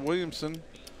or Williamson.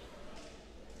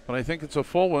 But I think it's a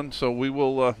full one, so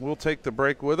we'll take the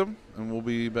break with him, and we'll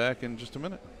be back in just a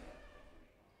minute.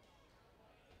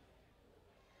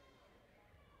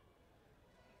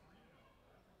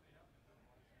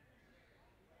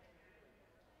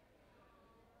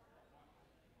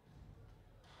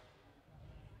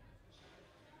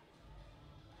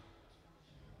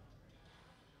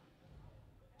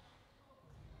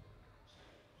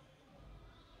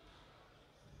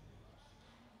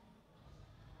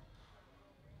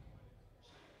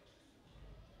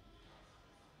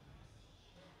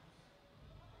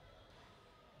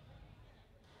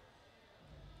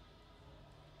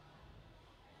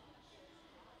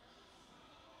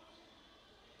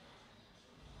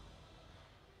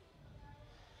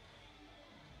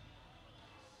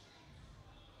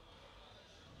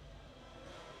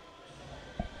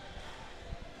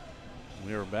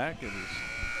 We are back. It is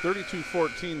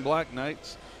 32-14 Black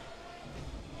Knights.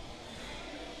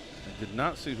 I did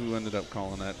not see who ended up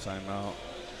calling that timeout.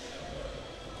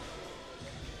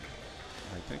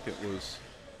 I think it was,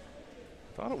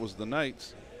 thought it was the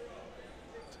Knights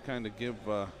to kind of give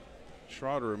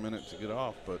Schroeder a minute to get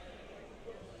off, but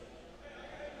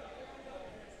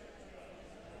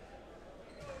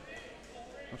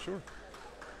not sure.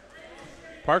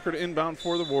 Parker to inbound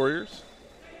for the Warriors.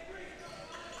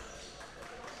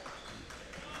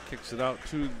 Kicks it out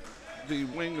to the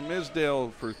wing to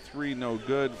Misdale for 3, no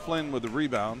good. Flynn with the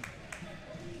rebound.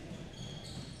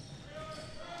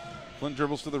 Flynn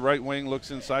dribbles to the right wing,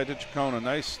 looks inside to Chacona.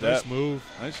 Nice step. Nice move.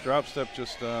 Nice drop step,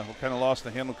 just kind of lost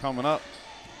the handle coming up.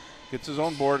 Gets his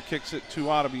own board, kicks it to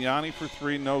Ottaviani for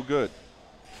 3, no good.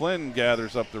 Flynn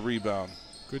gathers up the rebound.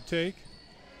 Good take.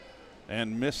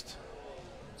 And missed.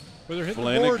 Well, they're hitting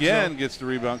Flynn the boards, again though. gets the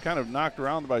rebound, kind of knocked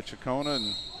around by Chacona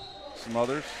and some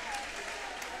others.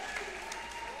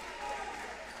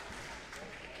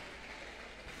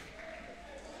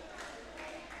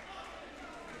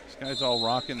 Guy's all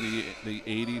rocking the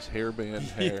 80s hairband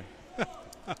hair.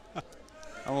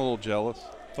 I'm a little jealous.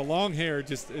 The long hair,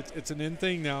 just it's an in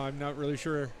thing now. I'm not really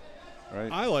sure.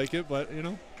 Right. I like it, but you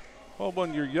know. Well,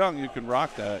 when you're young, you can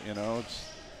rock that. You know, it's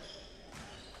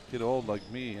get old like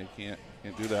me, I can't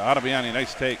do that. Ottaviani,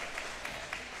 nice take.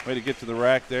 Way to get to the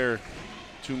rack there.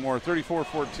 2 more.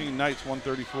 34-14 Knights.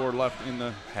 1:34 left in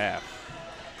the half.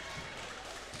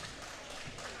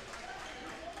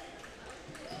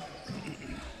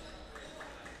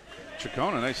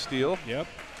 Chacona, nice steal. Yep.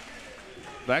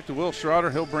 Back to Will Schroeder.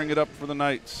 He'll bring it up for the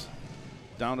Knights.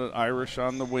 Down to Irish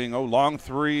on the wing. Oh, long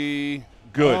 3.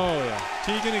 Good. Oh, yeah.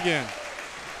 Teagan again.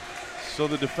 So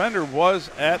the defender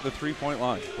was at the 3-point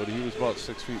line, but he was about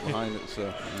 6 feet behind it, so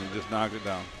and he just knocked it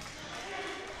down.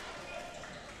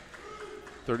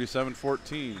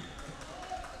 37-14.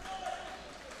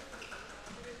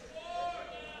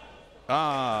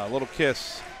 A little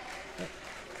kiss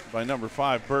by number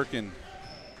 5, Birkin.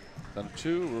 Done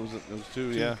 2, or was it? It was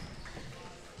 2, yeah.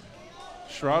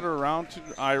 Schroeder around to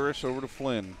Irish, over to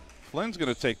Flynn. Flynn's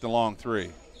going to take the long 3.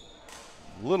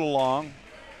 A little long.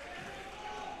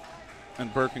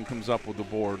 And Birkin comes up with the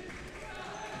board.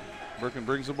 Birkin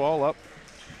brings the ball up.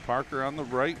 Parker on the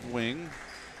right wing.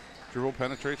 Dribble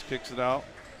penetrates, kicks it out.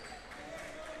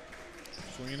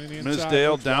 Swinging in the inside.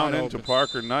 Misdale down wide into open.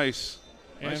 Parker. Nice.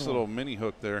 And Nice little mini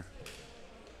hook there.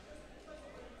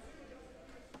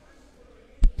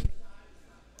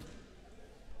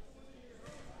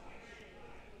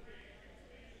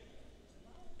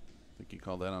 Think he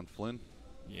called that on Flynn?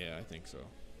 Yeah, I think so.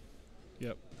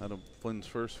 Yep. That Flynn's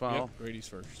first foul. Yep, Brady's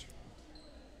first.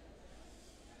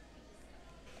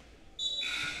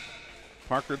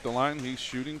 Parker at the line. He's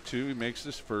shooting 2. He makes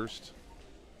his first.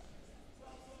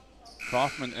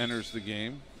 Kaufman enters the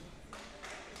game.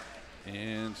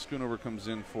 And Schoonover comes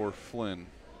in for Flynn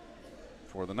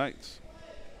for the Knights.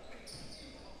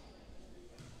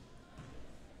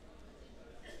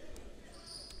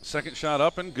 Second shot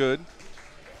up and good.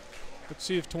 Let's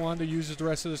see if Towanda uses the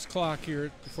rest of this clock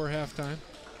here before halftime.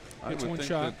 I Gets would one think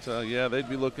shot. that, yeah, they'd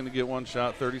be looking to get one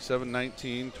shot.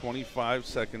 37-19, 25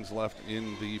 seconds left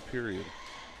in the period.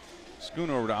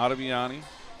 Schoonover to Ottaviani.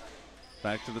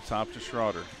 Back to the top to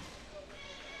Schroeder.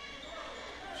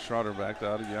 Schroeder back to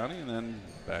Ottaviani and then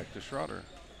back to Schroeder.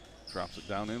 Drops it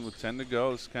down in with 10 to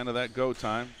go. It's kind of that go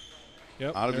time.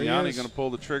 Yep, Ottaviani going to pull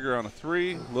the trigger on a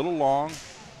 3. A little long.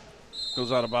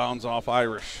 Goes out of bounds off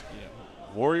Irish. Yeah.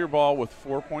 Warrior ball with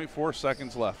 4.4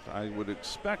 seconds left. I would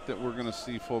expect that we're going to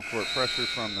see full court pressure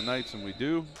from the Knights, and we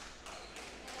do.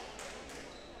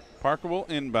 Parker will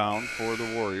inbound for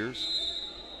the Warriors.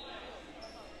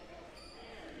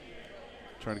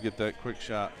 Trying to get that quick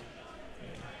shot.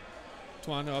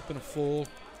 Towanda up in a full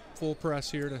press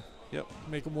here to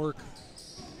make them work.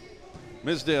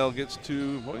 Misdale gets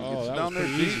to, boy, he gets that down was there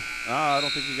pretty deep. easy. I don't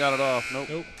think he got it off. Nope.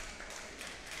 Nope.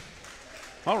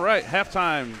 All right,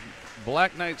 halftime.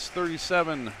 Black Knights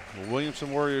 37,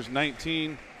 Williamson Warriors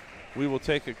 19. We will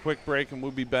take a quick break and we'll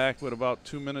be back with about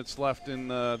 2 minutes left in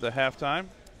the halftime.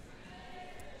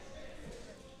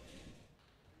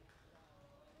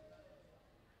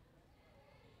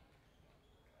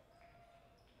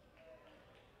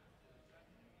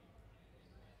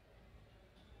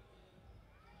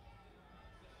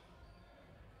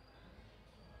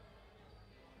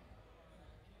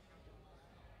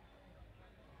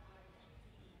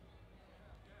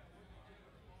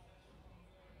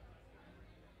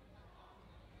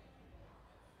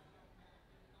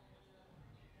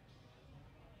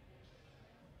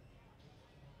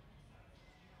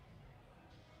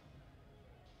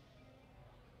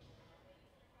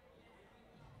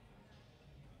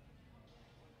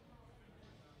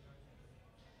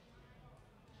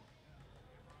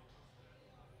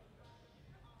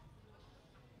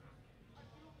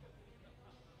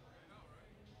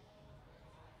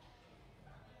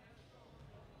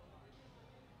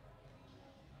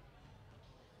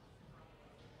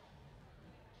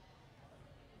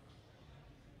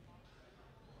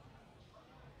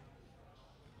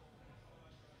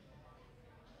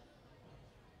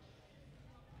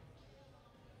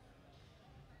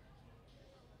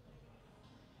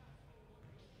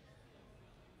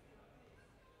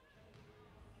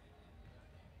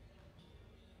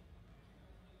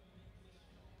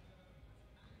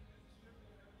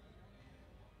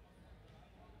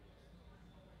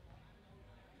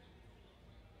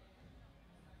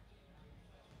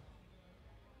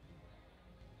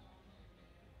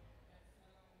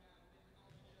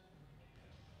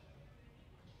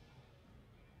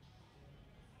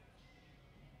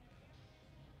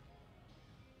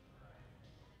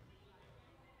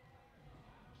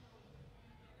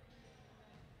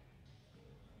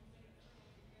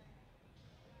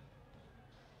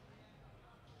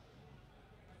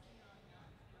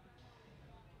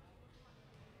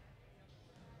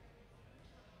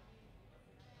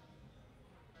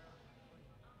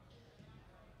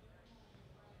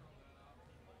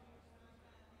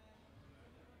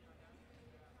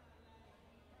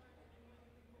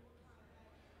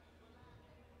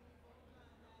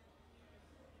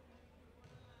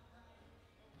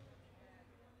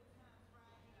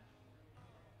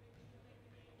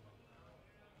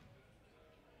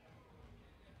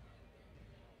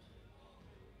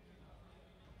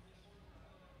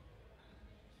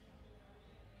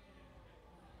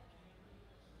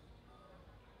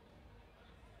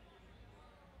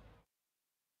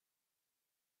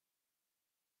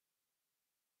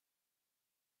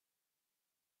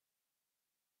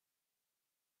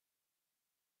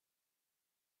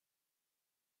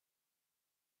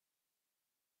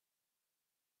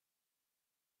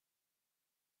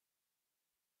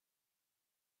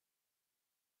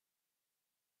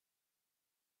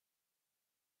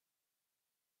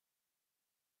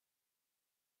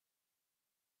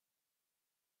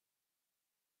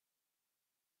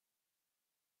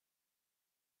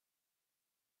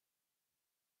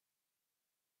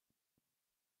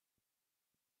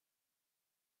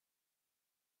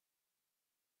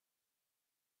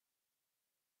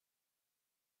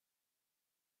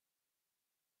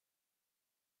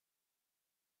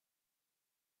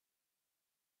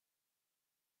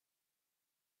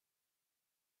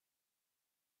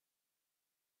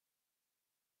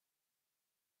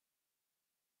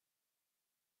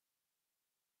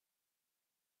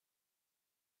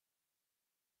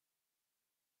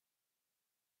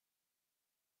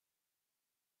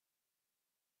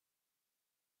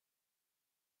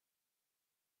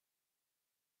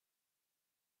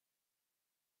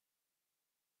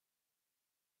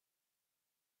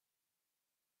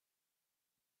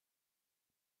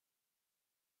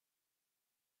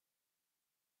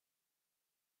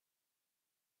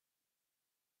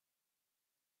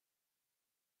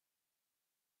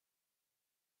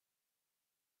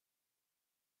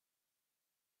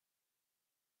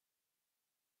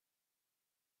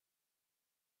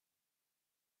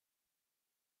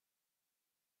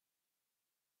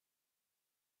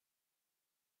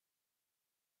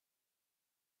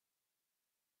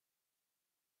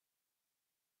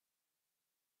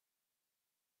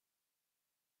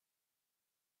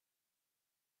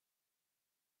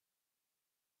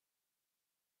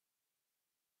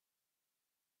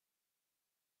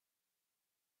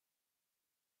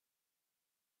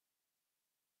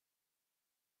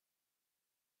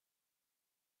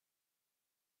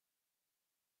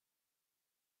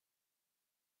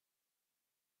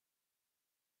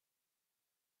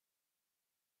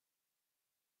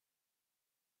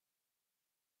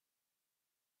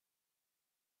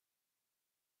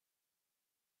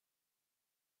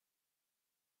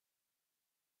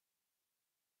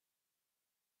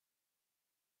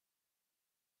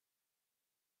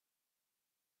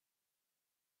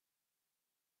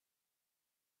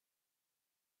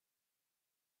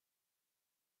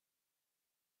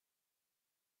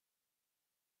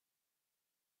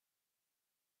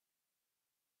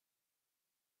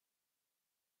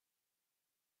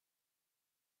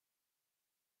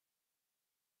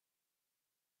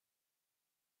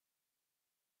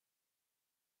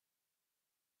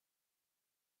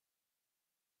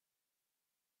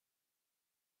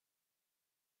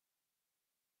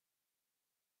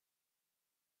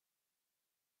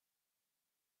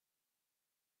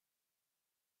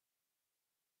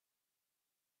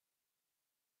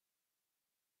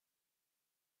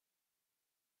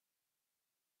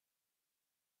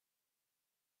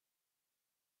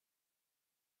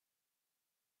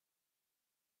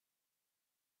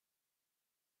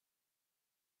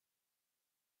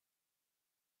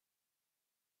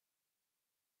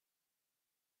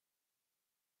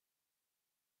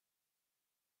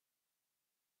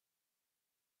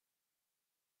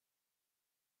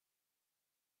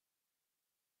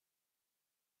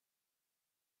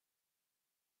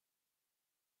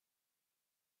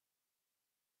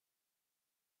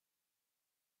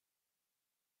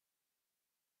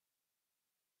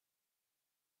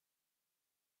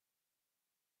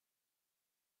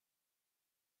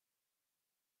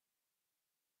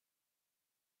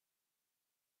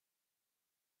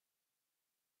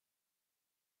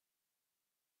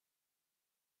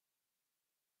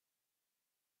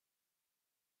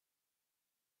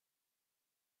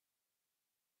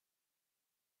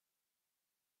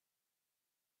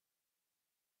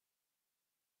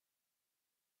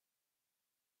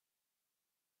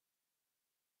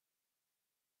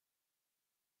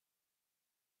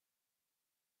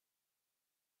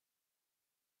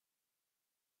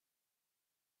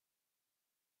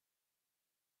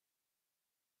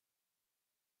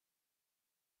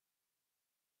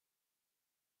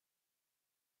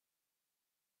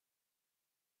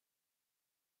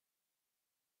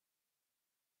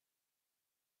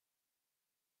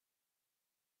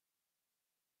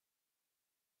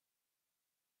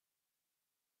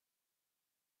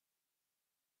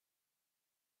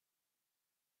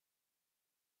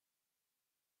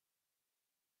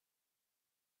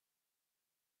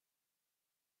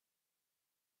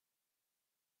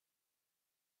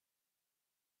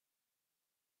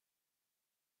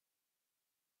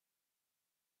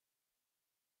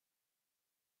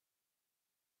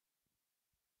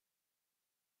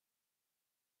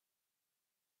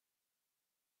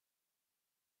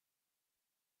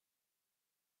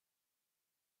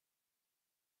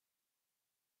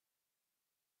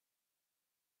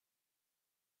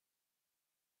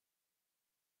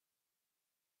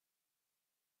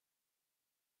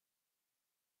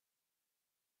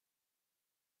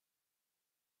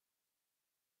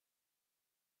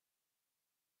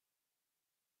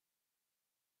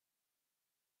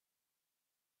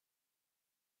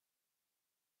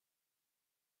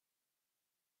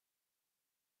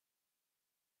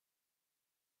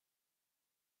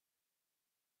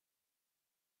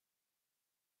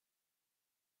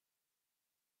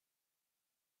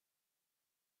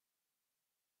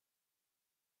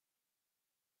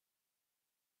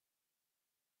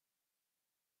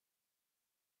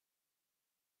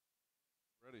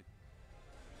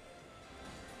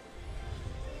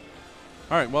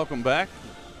 All right, welcome back.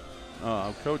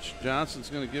 Coach Johnson's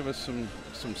going to give us some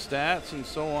stats and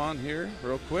so on here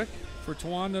real quick. For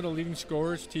Towanda, the leading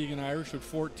scorer is Tegan Irish with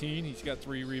 14. He's got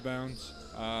 3 rebounds.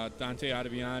 Dante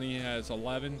Ottaviani has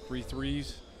 11, 3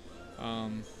 threes.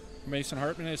 Mason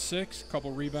Hartman has 6, a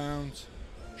couple rebounds.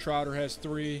 Schroeder has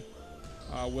 3.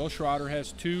 Will Schroeder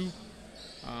has 2.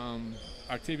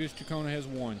 Octavius Chacona has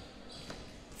 1.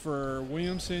 For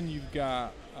Williamson, you've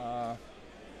got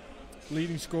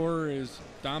leading scorer is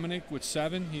Dominic with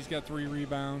 7. He's got 3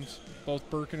 rebounds. Both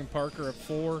Birkin and Parker have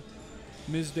 4.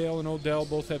 Misdale and Odell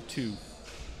both have 2.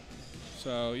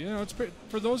 So, you know,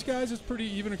 for those guys, it's pretty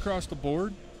even across the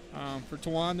board. For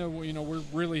Towanda, you know, we're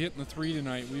really hitting the 3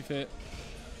 tonight. We've hit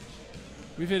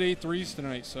 8 threes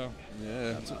tonight. So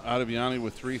yeah, Ottaviani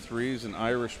with 3 threes and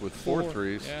Irish with 4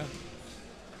 threes. Yeah.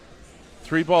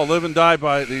 3-ball live and die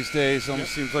by it these days.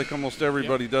 Almost seems like almost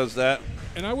everybody does that.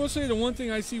 And I will say the one thing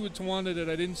I see with Towanda that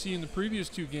I didn't see in the previous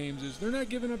 2 games is they're not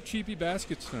giving up cheapy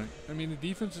baskets tonight. I mean, the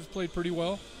defense has played pretty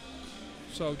well.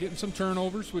 So getting some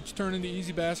turnovers, which turn into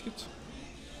easy baskets.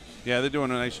 Yeah, they're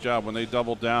doing a nice job. When they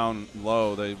double down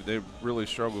low, they really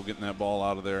struggle getting that ball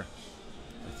out of there.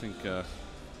 I think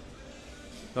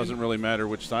doesn't really matter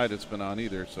which side it's been on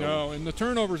either. So no, and the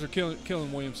turnovers are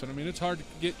killing Williamson. I mean, it's hard to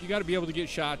get. You got to be able to get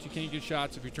shots. You can't get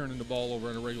shots if you're turning the ball over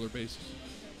on a regular basis.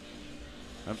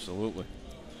 Absolutely.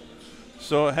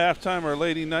 So at halftime, our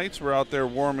Lady Knights were out there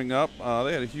warming up.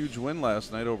 They had a huge win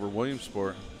last night over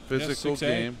Williamsport. Physical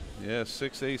game. Yeah,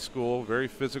 6A school. Very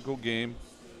physical game.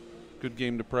 Good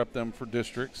game to prep them for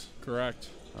districts. Correct.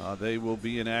 They will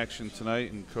be in action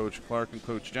tonight, and Coach Clark and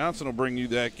Coach Johnson will bring you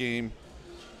that game.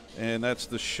 And that's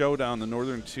the showdown, the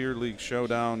Northern Tier League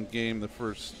showdown game, the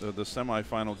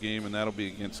semifinal game, and that'll be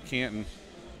against Canton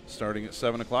starting at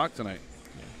 7 o'clock tonight.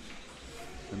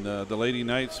 And the Lady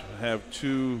Knights have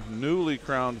 2 newly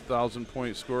crowned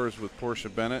 1,000-point scorers with Portia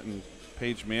Bennett and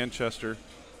Paige Manchester.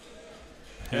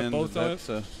 Yeah, and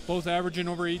both averaging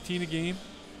over 18 a game.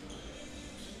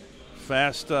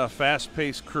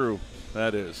 Fast-paced crew,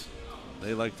 that is.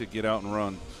 They like to get out and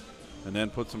run and then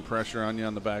put some pressure on you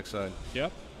on the backside.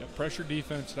 Yep. Pressure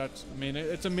defense, I mean,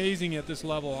 it's amazing at this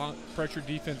level how pressure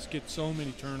defense gets so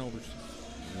many turnovers.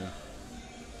 Yeah.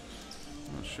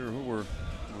 Not sure who we're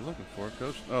looking for,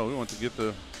 Coach. Oh, we want to get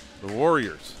the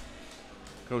Warriors.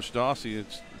 Coach Dawsey,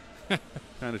 it's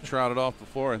kind of trotted off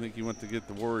before. I think he went to get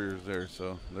the Warriors there,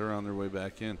 so they're on their way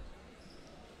back in.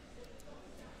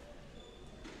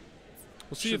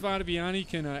 We'll see if Ottaviani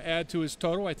can add to his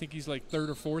total. I think he's like 3rd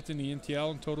or 4th in the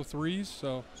NTL in total threes,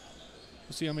 so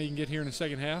we'll see how many he can get here in the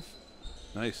second half.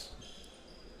 Nice.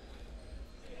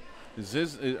 Are his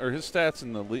stats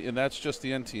in the league, and that's just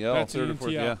the NTL? That's 3rd the or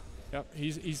 4th, NTL. yeah. Yep,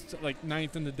 he's like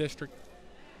 9th in the district.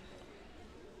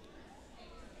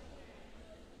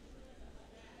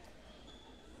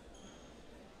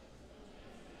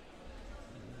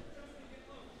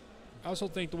 I also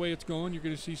think the way it's going, you're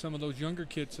going to see some of those younger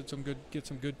kids get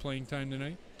some good playing time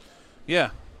tonight. Yeah,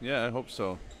 I hope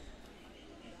so.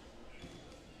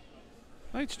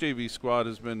 Knights JV squad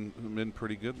has been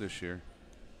pretty good this year.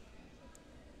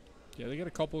 Yeah, they got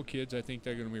a couple of kids. I think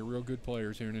they're going to be real good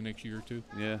players here in the next year or 2.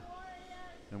 Yeah,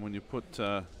 and when you put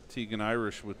Tegan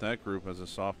Irish with that group as a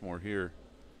sophomore here,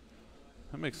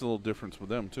 that makes a little difference with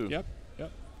them too.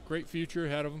 Yep. Great future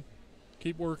ahead of them.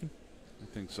 Keep working. I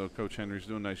think so. Coach Henry's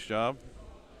doing a nice job.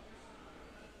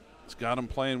 It's got them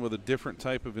playing with a different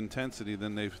type of intensity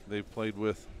than they've played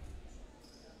with.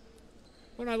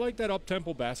 Well, I like that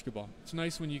up-tempo basketball. It's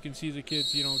nice when you can see the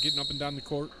kids, you know, getting up and down the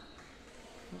court.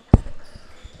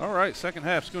 All right, second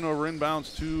half. Schoonover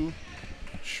inbounds to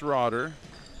Schroeder.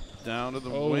 Down to the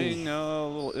wing. A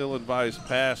little ill-advised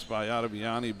pass by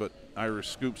Ottaviani, but Irish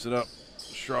scoops it up.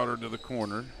 Schroeder to the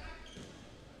corner.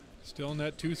 Still in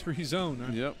that 2-3 zone,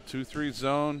 huh? Yep, 2-3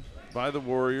 zone by the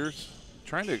Warriors.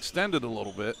 Trying to extend it a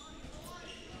little bit.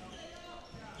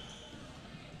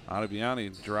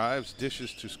 Ottaviani drives,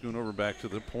 dishes to Schoonover back to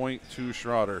the point to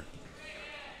Schroeder.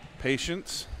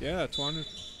 Patience. Yeah, Towanda.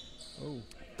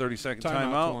 30-second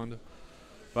timeout Towanda.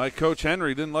 by Coach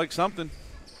Henry. Didn't like something.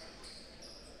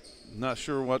 Not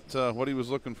sure what he was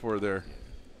looking for there.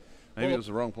 Maybe it was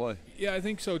the wrong play. Yeah, I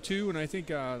think so too, and I think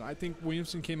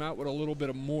Williamson came out with a little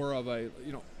bit more of a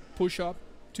push up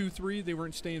 2-3. They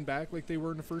weren't staying back like they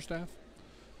were in the first half.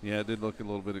 Yeah, it did look a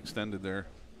little bit extended there.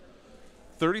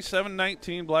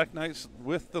 37-19, Black Knights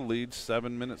with the lead.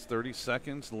 7 minutes 30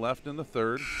 seconds left in the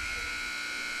third.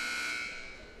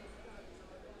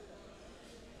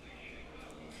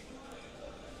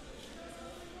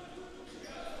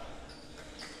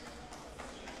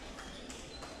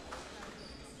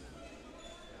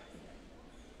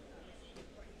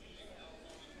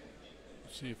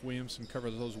 See if Williamson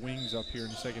covers those wings up here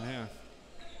in the second half.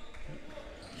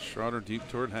 Schroeder deep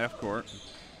toward half court.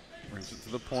 Brings it to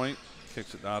the point.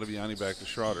 Kicks it to Ottaviani, back to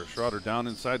Schroeder. Schroeder down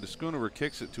inside to Schoonover.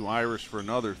 Kicks it to Irish for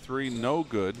another three. No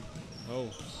good.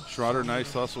 Oh. Schroeder,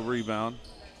 nice hustle rebound.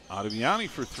 Ottaviani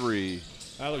for three.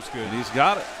 That looks good. And he's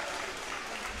got it.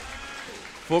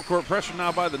 Full court pressure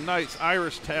now by the Knights.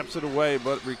 Irish taps it away,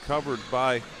 but recovered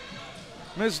by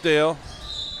Misdale.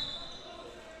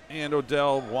 And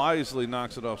Odell wisely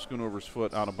knocks it off Schoonover's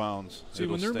foot out of bounds. See,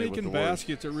 It'll when they're stay with making the Warriors.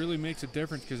 baskets, it really makes a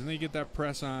difference because then they get that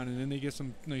press on and then they get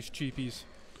some nice cheapies.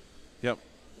 Yep.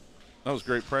 That was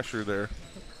great pressure there.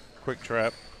 Quick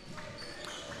trap.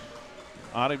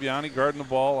 Ottaviani guarding the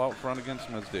ball out front against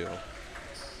Misdale.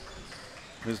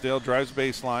 Misdale drives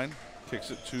baseline,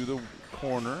 kicks it to the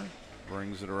corner,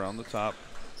 brings it around the top.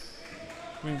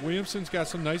 I mean, Williamson's got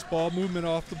some nice ball movement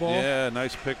off the ball. Yeah,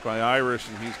 nice pick by Irish,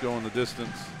 and he's going the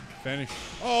distance. Finish.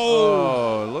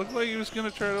 Oh, it looked like he was going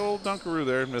to try the old dunkaroo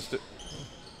there and missed it.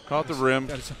 Caught the rim.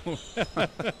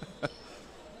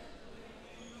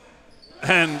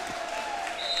 And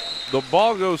the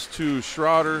ball goes to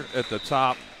Schroeder at the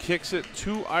top, kicks it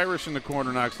to Irish in the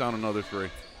corner, knocks down another three.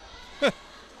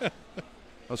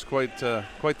 That's quite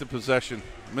the possession.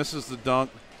 Misses the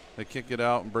dunk. They kick it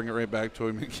out and bring it right back to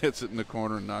him. He gets it in the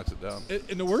corner and knocks it down.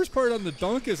 And the worst part on the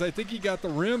dunk is I think he got the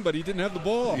rim, but he didn't have the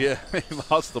ball. Yeah, he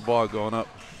lost the ball going up.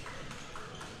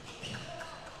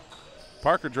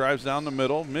 Parker drives down the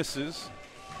middle, misses.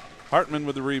 Hartman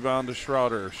with the rebound to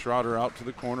Schroeder. Schroeder out to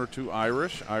the corner to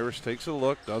Irish. Irish takes a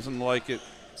look, doesn't like it.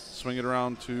 Swing it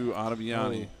around to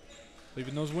Ottaviani. Oh,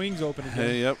 leaving those wings open again.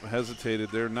 Hey, yep,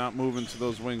 hesitated. They're not moving to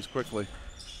those wings quickly.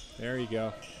 There you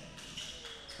go.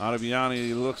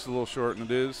 Ottaviani looks a little short, and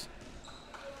it is.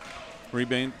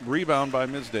 Rebound by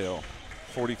Misdale.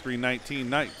 43-19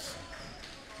 Knights.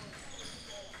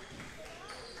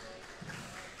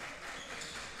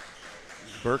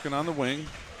 Birkin on the wing.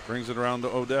 Brings it around to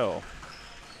Odell.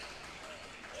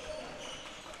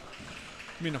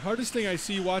 I mean, the hardest thing I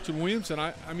see watching Williamson,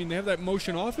 I mean, they have that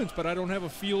motion offense, but I don't have a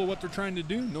feel of what they're trying to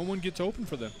do. No one gets open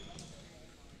for them.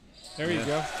 There you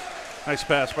go. Nice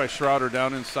pass by Schroeder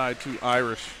down inside to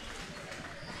Irish.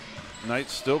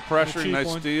 Knights still pressuring.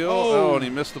 Nice steal. Oh, and he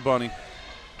missed the bunny.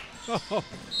 Oh,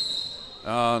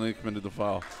 and he committed the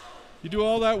foul. you do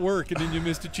all that work, and then you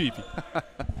missed a cheapie.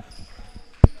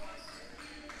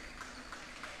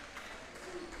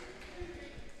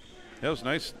 That was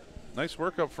nice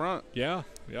work up front. Yeah.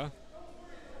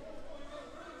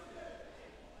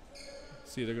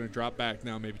 See, they're going to drop back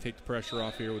now, maybe take the pressure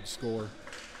off here with the score.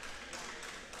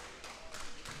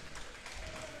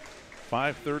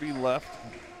 5:30 left.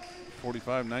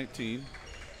 45-19.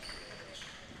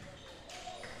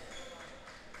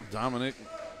 Dominic,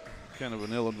 kind of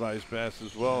an ill-advised pass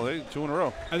as well. Hey, two in a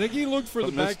row. I think he looked for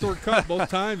the backdoor cut both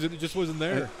times, and it just wasn't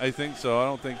there. I think so. I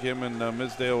don't think him and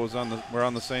Misdale were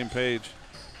on the same page.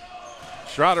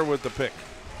 Schroeder with the pick.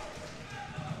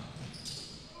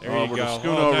 There you go.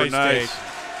 Schoonover, nice.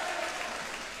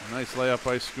 Nice layup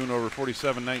by Schoonover.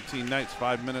 47-19 Knights.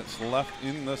 5 minutes left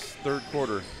in this third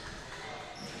quarter.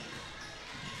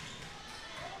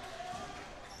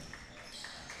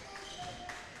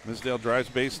 Misdale drives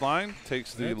baseline,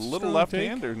 takes the little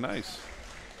left-hander. Nice.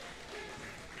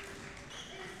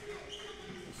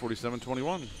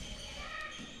 47-21.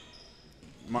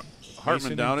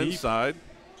 Hartman down inside.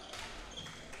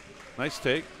 Nice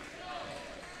take.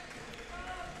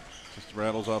 Just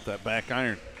rattles off that back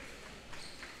iron.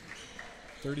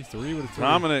 33 with a three.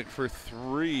 Dominic for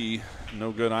three.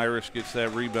 No good. Irish gets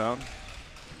that rebound.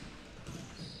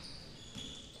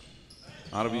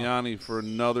 Ottaviani for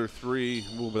another three.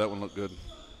 Ooh, but that one looked good.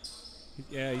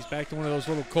 Yeah, he's back to one of those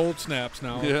little cold snaps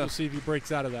now. Yeah. We'll see if he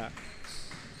breaks out of that.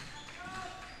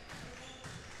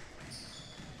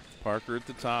 Parker at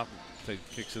the top.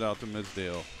 Kicks it out to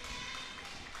Misdale.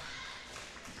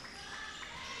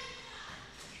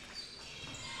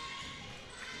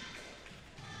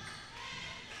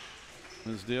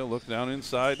 Misdale look down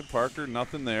inside to Parker.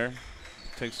 Nothing there.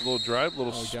 Takes a little drive,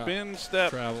 little spin,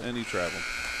 step, and he traveled.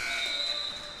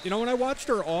 You know, when I watched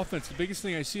our offense, the biggest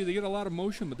thing I see, they get a lot of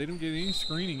motion, but they don't get any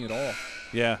screening at all.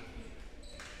 Yeah.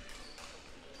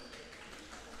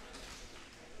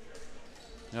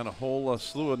 Got a whole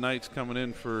slew of Knights coming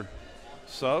in for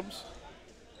subs.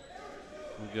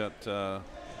 We got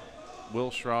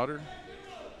Will Schroeder,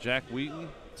 Jack Wheaton,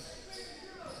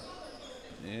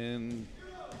 and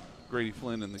Grady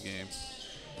Flynn in the game.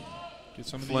 Get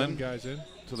some of the young guys in.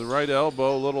 To the right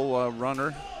elbow, little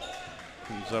runner.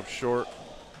 Comes up short.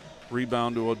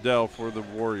 Rebound to Odell for the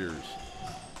Warriors.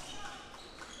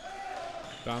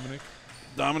 Dominic.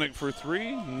 Dominic for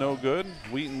three, no good.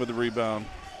 Wheaton with the rebound.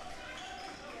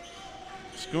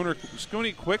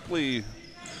 Scooney quickly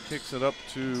kicks it up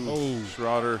to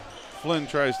Schroeder. Flynn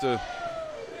tries to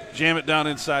jam it down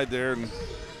inside there. And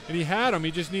he had him.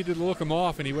 He just needed to look him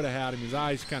off, and he would have had him. His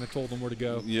eyes kind of told him where to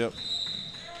go. Yep.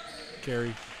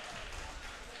 Carry.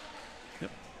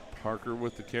 Yep. Parker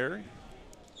with the carry.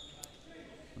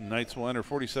 Knights will enter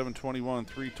 47-21,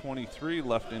 3:23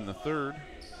 left in the third.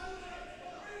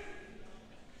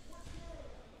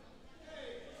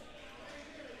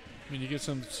 I mean, you get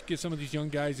some of these young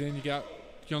guys in. You got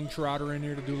young Schroeder in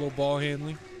here to do a little ball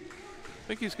handling. I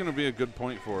think he's going to be a good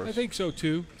point for us. I think so,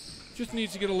 too. Just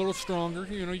needs to get a little stronger.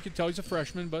 You know, you can tell he's a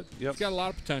freshman, but he's got a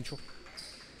lot of potential.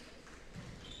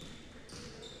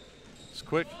 It's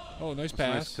quick. Oh, nice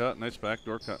pass. Nice cut, nice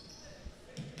backdoor cut.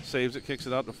 Saves it, kicks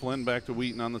it out to Flynn, back to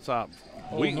Wheaton on the top.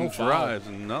 Wheaton drives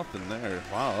and nothing there.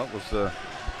 Wow, that was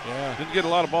didn't get a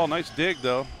lot of ball. Nice dig,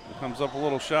 though. It comes up a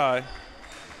little shy.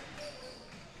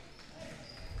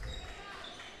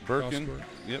 Birkin,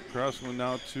 crossing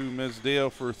now to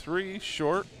Mezdeo for three,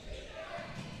 short.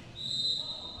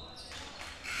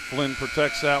 Flynn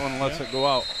protects that one and lets it go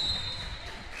out.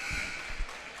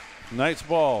 Knights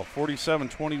ball,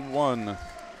 47-21.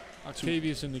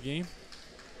 Octavius in the game.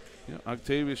 Yeah,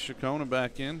 Octavius Chacona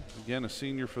back in. Again, a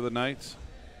senior for the Knights,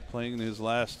 playing in his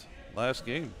last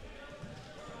game.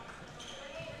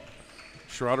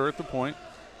 Schroeder at the point.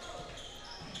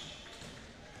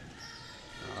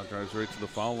 Drives right to the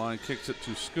foul line, kicks it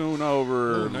to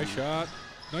Schoonover. Oh, nice shot.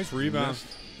 Nice rebound. Missed.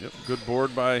 Yep, good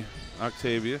board by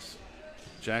Octavius.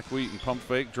 Jack Wheaton pump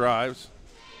fake, drives.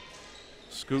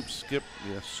 Scoop, skip.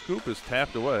 Yeah, Scoop is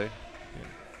tapped away.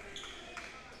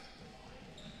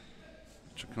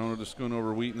 Chacona to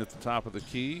Schoonover. Wheaton at the top of the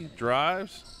key.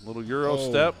 Drives. Little Euro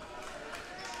step.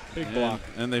 Big block.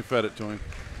 And they fed it to him.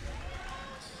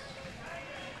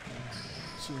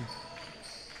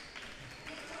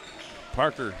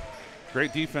 Parker,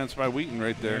 great defense by Wheaton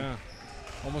right there. Yeah.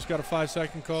 Almost got a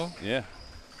 5-second call. Yeah.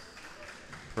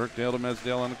 Burkdale to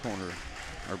Mezdale on the corner.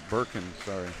 Or Birkin,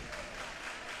 sorry.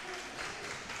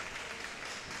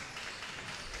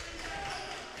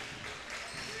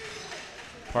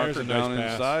 Parker down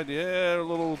inside. Yeah, a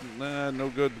little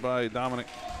no good by Dominic.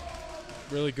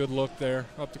 Really good look there.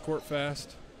 Up the court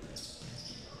fast.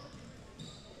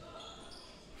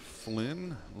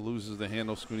 Flynn loses the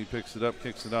handle. Scooney picks it up,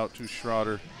 kicks it out to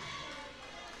Schroeder.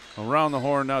 Around the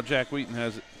horn now. Jack Wheaton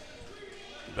has it.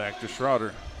 Back to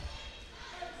Schroeder.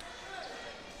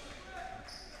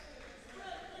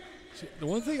 The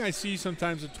one thing I see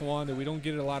sometimes at Tawan that we don't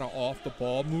get a lot of off the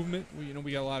ball movement.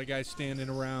 We got a lot of guys standing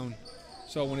around.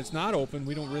 So when it's not open,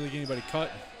 we don't really get anybody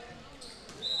cut.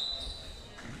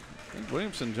 I think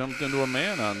Williamson jumped into a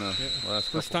man on the last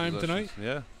first time tonight.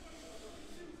 Yeah.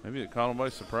 Maybe it caught him by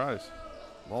surprise.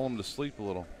 Lull him to sleep a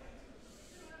little.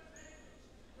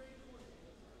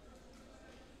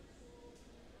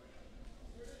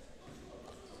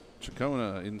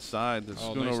 Chacona inside. The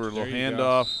Schoonover, little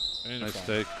handoff. Nice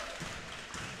take.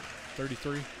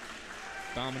 33.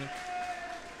 Dominic.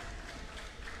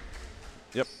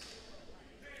 Yep.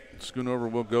 Schoonover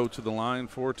will go to the line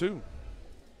for two.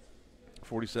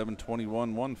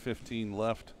 47-21, 1:15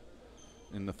 left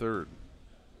in the third.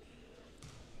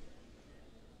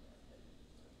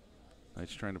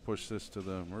 Knights trying to push this to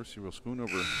the Mercy Wheel.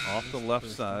 Schoonover off the left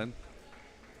side.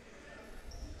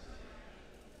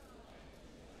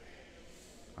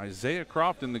 Isaiah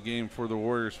Croft in the game for the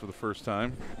Warriors for the first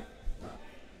time.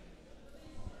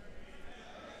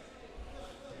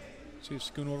 See if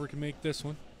Schoonover can make this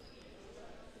one.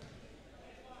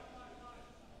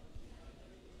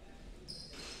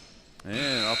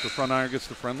 And off the front iron gets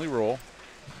the friendly roll.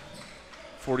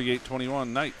 48-21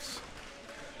 Knights.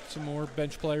 Some more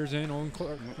bench players in. Owen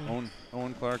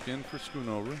Clark in for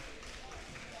Schoonover.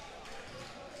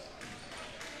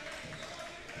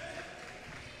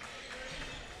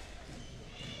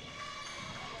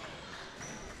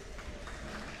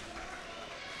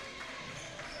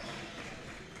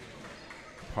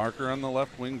 Parker on the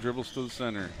left wing, dribbles to the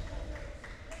center.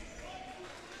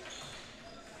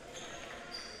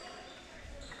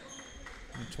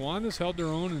 Tawan has held their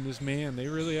own in this man. They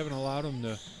really haven't allowed them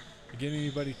to get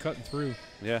anybody cutting through.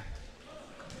 Yeah.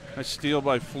 Nice steal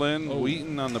by Flynn.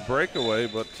 Wheaton on the breakaway,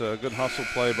 but good hustle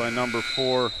play by number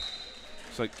 4.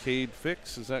 It's like Cade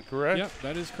Fix, is that correct? Yep,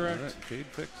 that is correct. Right, Cade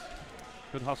Fix.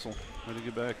 Good hustle. Way to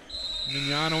get back.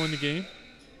 Mignano in the game.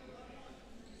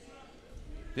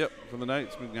 Yep, for the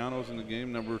Knights, Mignano's in the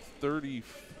game. Number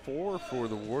 34 for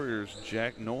the Warriors,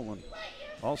 Jack Nolan,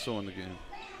 also in the game.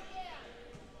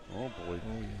 Oh, boy.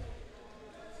 Oh, yeah.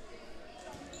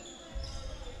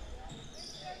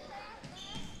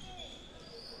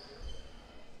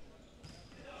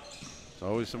 There's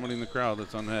always somebody in the crowd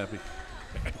that's unhappy.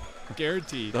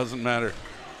 Guaranteed. Doesn't matter.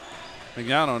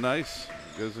 Mignano, nice.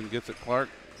 Goes and gets it. Clark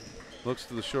looks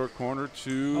to the short corner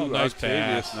to nice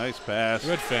Octavius. pass. Nice pass.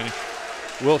 Good finish.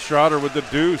 Will Schroeder with the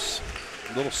deuce.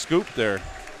 Little scoop there.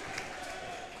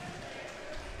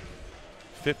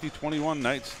 50-21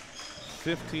 Knights.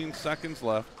 15 seconds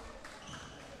left.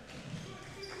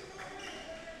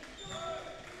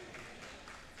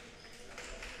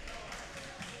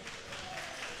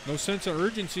 No sense of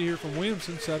urgency here from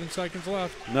Williamson. 7 seconds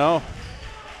left. No.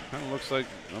 Kind of looks like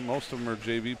most of them are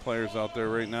JV players out there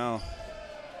right now.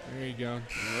 There you go.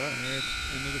 Yeah. There's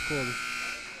into the quarter.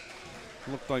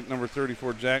 Looked like number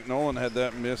 34, Jack Nolan, had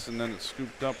that miss, and then it's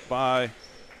scooped up by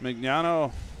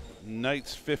Mignano.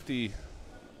 Knights 50,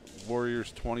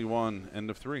 Warriors 21,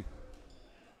 end of 3.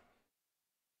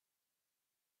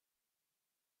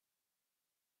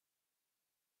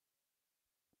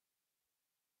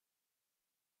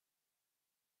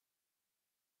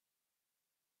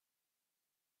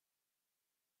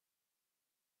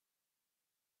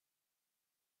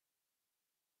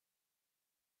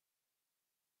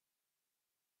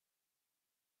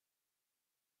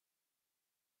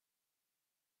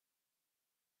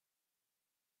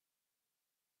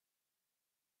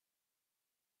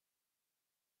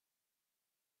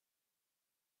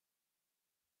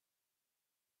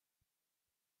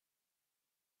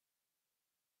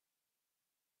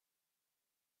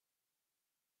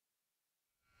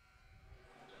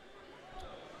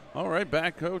 All right,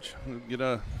 back, Coach. We'll get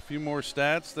a few more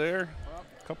stats there.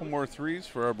 A couple more threes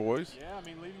for our boys. Yeah, I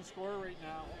mean, leading scorer right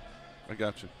now. I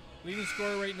got you. Leading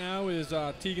scorer right now is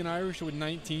Tegan Irish with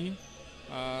 19.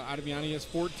 Ottaviani has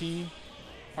 14.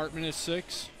 Hartman has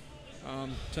 6.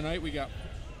 Tonight we got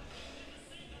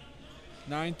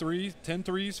 10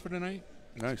 threes for tonight.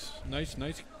 Nice.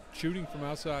 Nice shooting from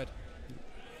outside.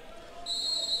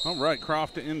 All right,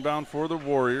 Croft to inbound for the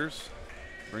Warriors.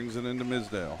 Brings it into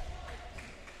Misdale.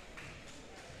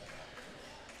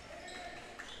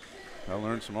 I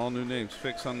learned some all new names.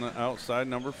 Fix on the outside,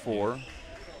 number 4. Yeah.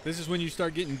 This is when you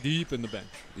start getting deep in the bench.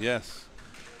 Yes.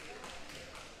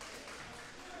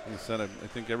 Like I said, I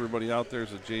think everybody out there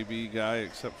is a JV guy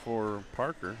except for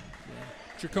Parker.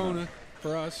 Yeah. Chacona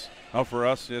for us. Oh, for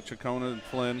us, yeah, Chacona and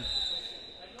Flynn.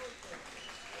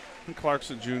 And Clark's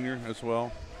a junior as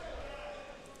well.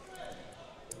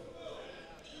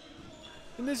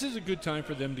 And this is a good time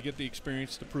for them to get the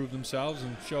experience to prove themselves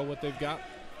and show what they've got.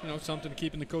 You know, something to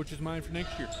keep in the coach's mind for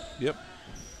next year. Yep.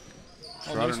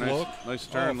 Oh, nice look. Nice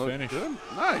turn. Oh, look finish. good.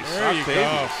 Nice. There you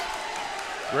go.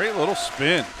 Great little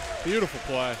spin. Beautiful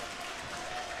play.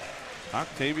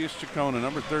 Octavius Chacona,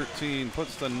 number 13,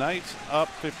 puts the Knights up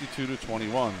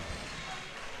 52-21.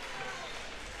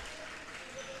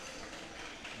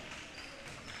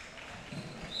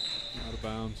 Out of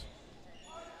bounds.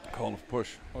 Call of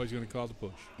push. Oh, he's going to call the push.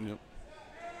 Yep.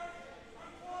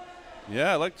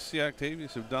 Yeah, I'd like to see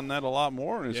Octavius have done that a lot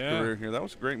more in his career here. That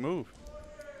was a great move.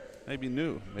 Maybe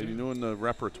new in the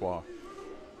repertoire.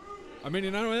 I mean,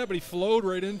 not only that, but he flowed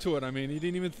right into it. I mean, he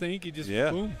didn't even think. He just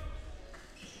boom.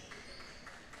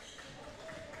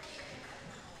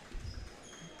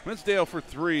 Misdale for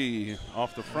 3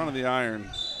 off the front of the iron.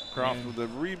 Croft with the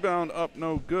rebound up,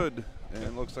 no good. And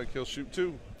it looks like he'll shoot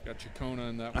 2. Got Chacona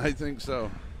in that one. I think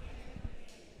so.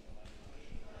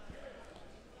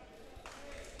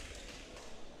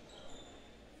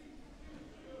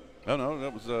 Oh, no,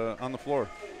 that was on the floor.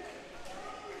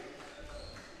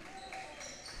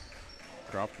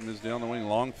 Croft from Misdale on the wing.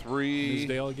 Long 3.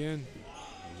 Misdale again.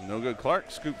 No good.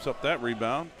 Clark scoops up that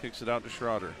rebound. Kicks it out to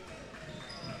Schroeder.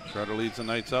 Schroeder leads the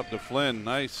Knights up to Flynn.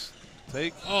 Nice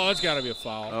take. Oh, that's got to be a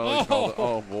foul.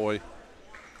 Oh, boy.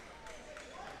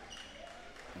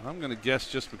 I'm going to guess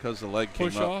just because the leg came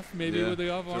up. Push off, maybe with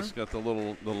the off arm? Just got the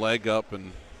leg up,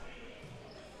 and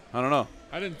I don't know.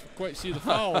 I didn't quite see the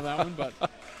foul on that one, but.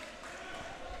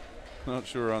 Not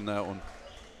sure on that one.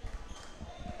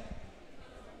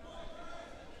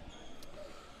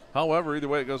 However, either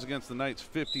way, it goes against the Knights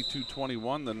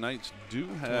 52-21. The Knights do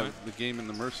have the game in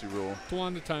the mercy rule.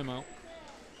 Twan the timeout.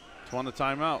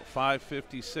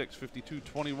 5:56,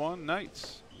 52-21,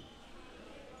 Knights.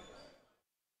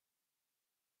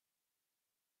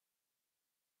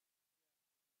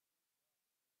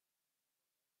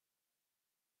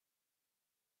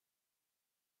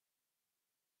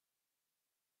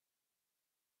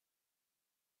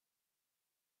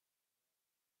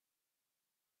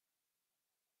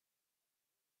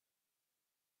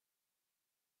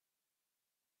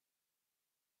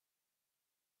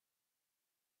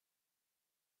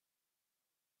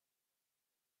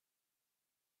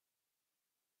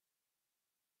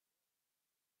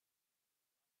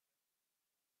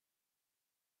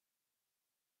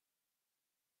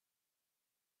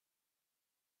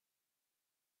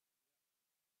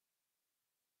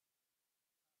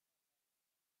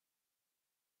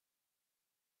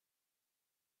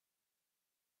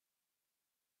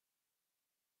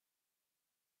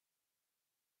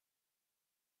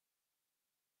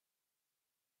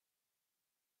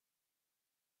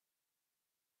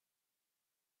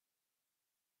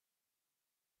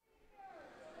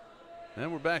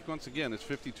 And we're back once again. It's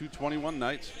 52-21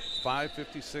 Knights,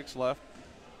 5:56 left.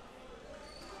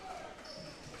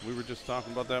 We were just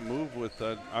talking about that move with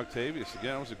Octavius.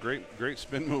 Again, it was a great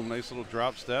spin move, nice little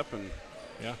drop step, and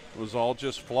yeah, it was all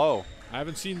just flow. I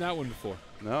haven't seen that one before.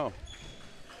 No,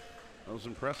 that was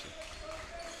impressive.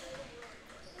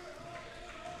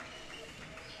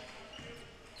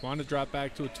 Want to drop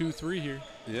back to a 2-3 here.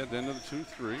 Yeah, then to the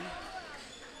 2-3.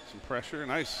 Some pressure.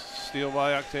 Nice steal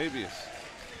by Octavius.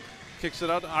 Kicks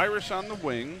it out to Irish on the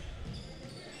wing.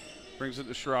 Brings it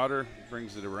to Schroeder.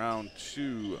 Brings it around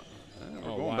to. We're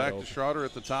going back to Schroeder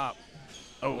at the top.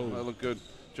 Oh, that looked good.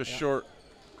 Just short.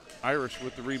 Irish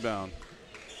with the rebound.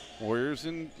 Warriors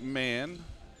in man.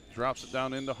 Drops it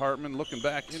down into Hartman. Looking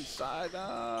back inside.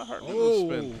 Hartman with a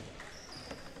spin.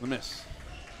 The miss.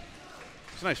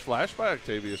 It's a nice flash by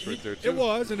Octavius right there, too. It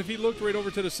was, and if he looked right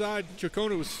over to the side,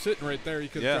 Chacona was sitting right there. He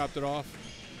could have dropped it off.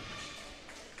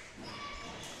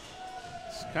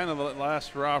 It's kind of the last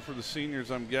hurrah for the seniors,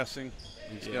 I'm guessing.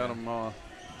 He's got them,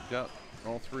 got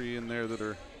all three in there that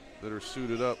are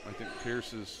suited up. I think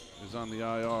Pierce is on the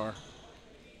IR.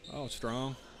 Oh,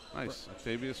 strong. Nice.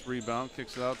 Octavius rebound,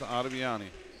 kicks it out to Ottaviani.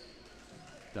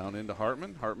 Down into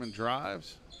Hartman. Hartman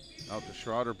drives. Out to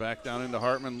Schroeder, back down into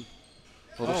Hartman.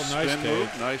 Little spin move.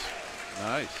 Nice.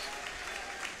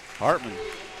 Hartman.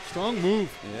 Strong move.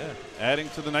 Yeah. Adding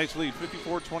to the Knights' lead.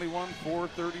 54-21,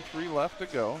 4:33 left to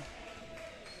go.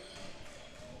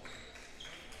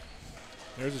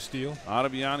 There's a steal.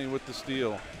 Ottaviani with the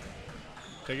steal.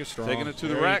 Take it strong. Taking it to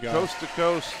the rack, coast to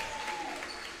coast.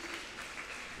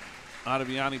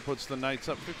 Ottaviani puts the Knights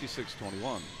up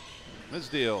 56-21.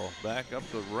 Misdeal back up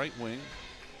the right wing.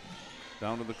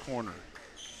 Down to the corner.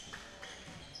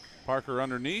 Parker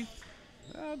underneath.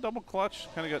 Double clutch.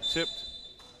 Kind of got tipped.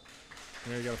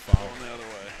 There you got a foul. Going the other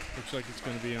way. Looks like it's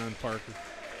going to be on Parker.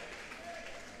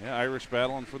 Yeah, Irish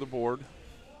battling for the board.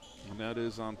 And that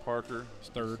is on Parker. His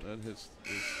third. That is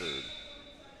third.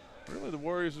 Really, the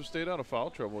Warriors have stayed out of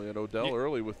foul trouble. You had Odell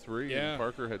early with 3, and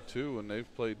Parker had 2, and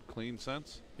they've played clean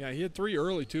since. Yeah, he had 3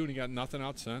 early, too, and he got nothing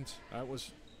out since. That was.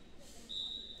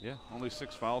 Yeah, only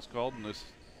 6 fouls called in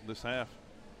this half.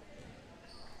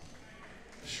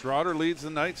 Schroeder leads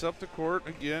the Knights up to court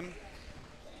again.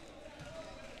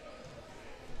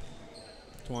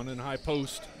 It's one in the high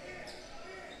post.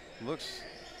 Looks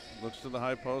to the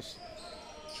high post.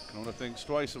 Chacona thinks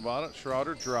twice about it.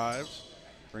 Schroeder drives,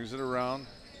 brings it around,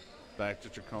 back to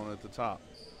Chacona at the top.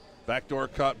 Backdoor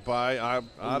cut by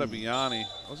Ottaviani.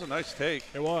 That was a nice take.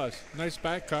 It was. Nice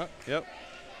back cut. Yep.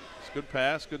 It's a good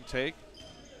pass, good take.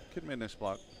 Kid made a nice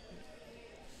block.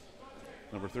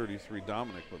 Number 33,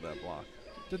 Dominic, with that block.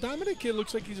 The Dominic kid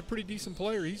looks like he's a pretty decent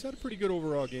player. He's had a pretty good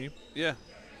overall game. Yeah.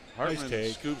 Hartman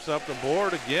nice scoops up the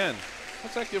board again.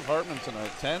 What's that give Hartman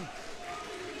tonight, 10?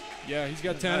 Yeah, he's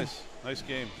got 10. Nice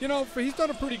game. You know, he's done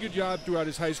a pretty good job throughout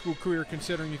his high school career,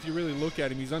 considering if you really look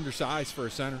at him, he's undersized for a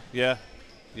center. Yeah.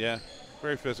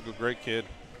 Very physical, great kid.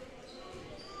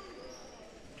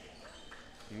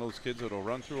 One of those kids that'll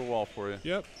run through a wall for you.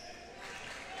 Yep.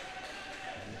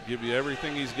 Give you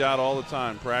everything he's got all the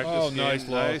time. Practice. Oh, game.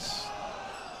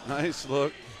 Nice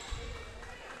look.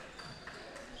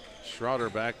 Schroeder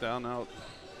back down out.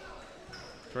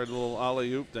 Tried a little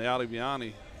alley-oop to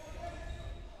Ottaviani.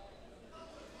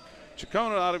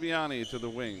 Chacona Ottaviani to the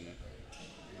wing.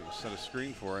 Set a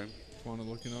screen for him. Juana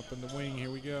looking up in the wing. Here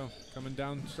we go. Coming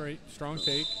down straight. Strong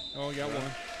take. Oh, we got one.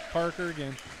 Parker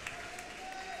again.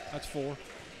 That's 4.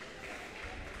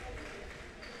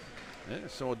 Yeah,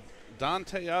 so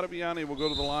Dante Ottaviani will go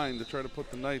to the line to try to put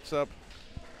the Knights up.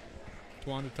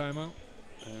 Juana timeout.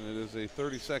 And it is a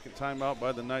 30-second timeout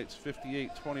by the Knights.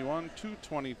 58-21,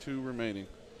 2:22 remaining.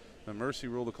 The mercy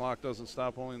rule, the clock doesn't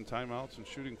stop only in timeouts and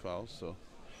shooting fouls, so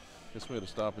I guess we had a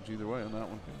stoppage either way on that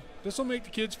one. This will make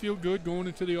the kids feel good going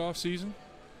into the off season.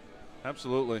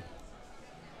 Absolutely.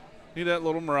 Need that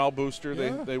little morale booster.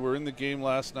 Yeah. They were in the game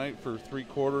last night for 3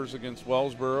 quarters against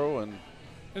Wellsboro,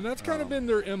 and that's kind of been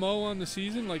their MO on the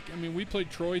season. Like, I mean, we played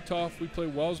Troy tough, we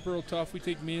played Wellsboro tough, we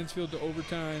take Mansfield to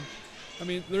overtime. I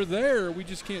mean, they're there. We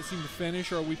just can't seem to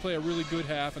finish, or we play a really good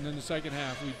half, and then the second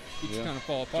half we just kind of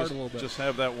fall apart a little bit. Just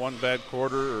have that one bad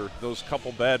quarter or those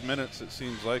couple bad minutes, it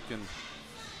seems like,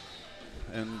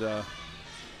 and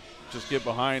just get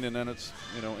behind, and then it's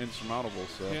insurmountable.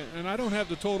 So. Yeah, and I don't have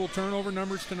the total turnover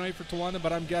numbers tonight for Towanda,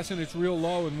 but I'm guessing it's real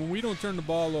low. And when we don't turn the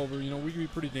ball over, we can be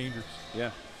pretty dangerous. Yeah.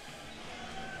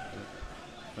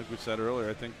 Like we said earlier,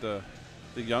 I think the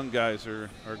young guys are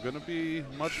going to be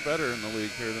much better in the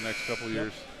league here the next couple of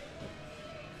years.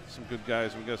 Some good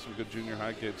guys. We got some good junior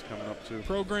high kids coming up too.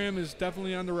 Program is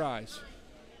definitely on the rise.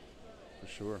 For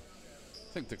sure.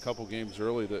 I think the couple games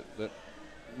early that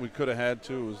we could have had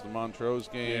to was the Montrose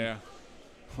game. Yeah.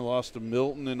 Lost to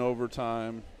Milton in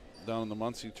overtime down in the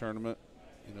Muncie tournament.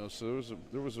 So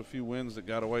there was a few wins that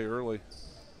got away early.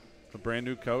 A brand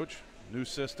new coach, new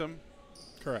system.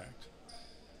 Correct.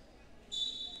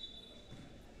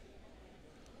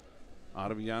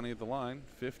 Ottaviani at the line,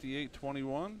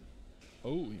 58-21.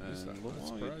 Oh, he missed that. That's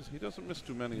surprising. He doesn't miss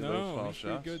too many of those foul shots.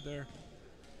 No, he's good there.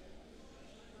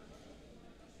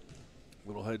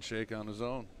 Little head shake on his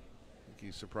own. I think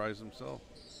he surprised himself.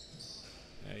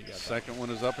 Yeah, you got Second one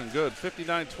is up and good.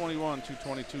 59-21,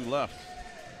 2:22 left.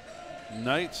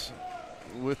 Knights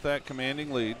with that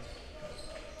commanding lead.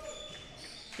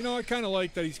 I kind of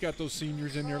like that he's got those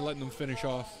seniors in there letting them finish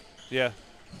off. Yeah.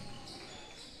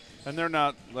 And they're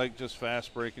not like just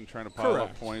fast breaking, trying to pile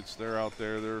Correct. up points. They're out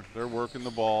there. They're working the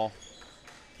ball,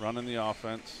 running the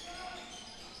offense.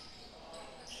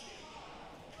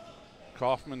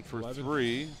 Kaufman for 11.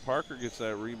 3. Parker gets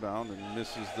that rebound and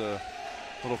misses the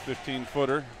little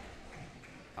 15-footer.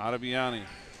 Ottaviani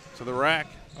to the rack.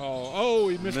 Oh,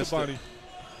 he missed the body.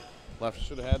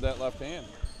 Should have had that left hand.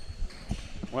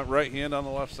 Went right hand on the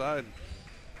left side.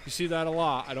 You see that a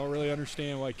lot. I don't really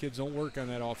understand why kids don't work on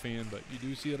that offhand, but you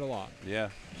do see it a lot. Yeah.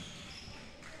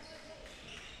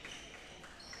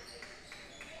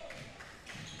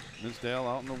 Misdale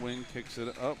out in the wing, kicks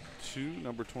it up to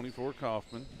number 24,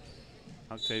 Kaufman.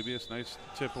 Octavius, nice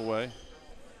tip away.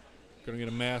 Going to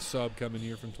get a mass sub coming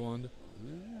here from Towanda.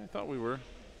 Yeah, I thought we were.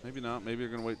 Maybe not. Maybe they're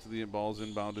going to wait till the ball's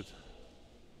inbounded.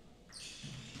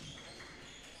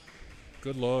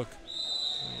 Good look.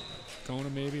 Kona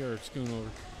maybe, or Schoonover.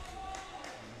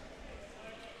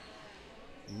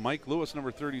 Mike Lewis,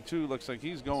 number 32, looks like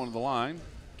he's going to the line.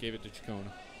 Gave it to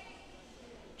Chacona.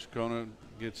 Chacona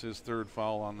gets his third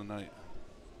foul on the night.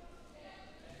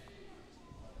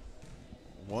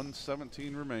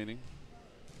 1:17 remaining.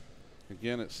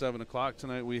 Again, at 7 o'clock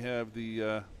tonight, we have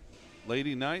the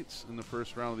Lady Knights in the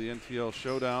first round of the NTL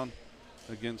Showdown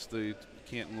against the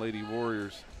Canton Lady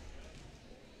Warriors.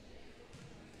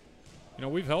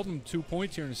 We've held them 2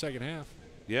 points here in the second half.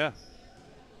 Yeah.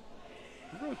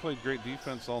 We really played great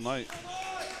defense all night.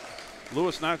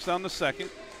 Lewis knocks down the second.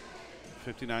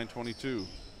 59-22.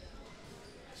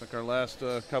 It's like our last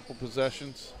couple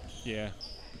possessions. Yeah.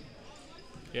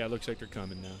 Yeah, it looks like they're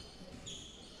coming now.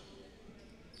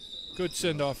 Good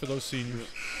send-off for those seniors.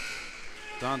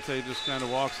 Dante just kind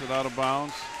of walks it out of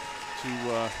bounds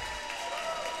to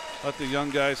let the young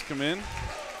guys come in.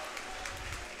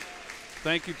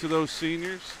 Thank you to those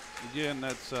seniors. Again,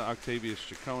 that's Octavius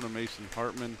Chacona, Mason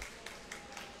Hartman,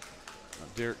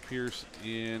 Derek Pierce,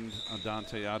 and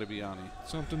Dante Ottaviani.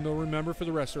 Something they'll remember for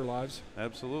the rest of their lives.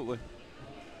 Absolutely.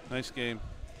 Nice game.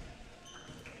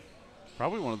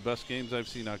 Probably one of the best games I've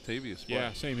seen Octavius play.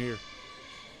 Yeah, same here.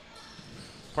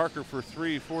 Parker for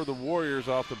 3 for the Warriors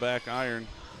off the back iron.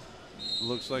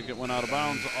 Looks like it went out of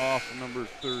bounds off number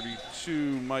 32,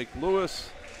 Mike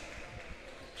Lewis.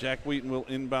 Jack Wheaton will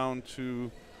inbound to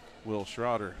Will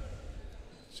Schroeder.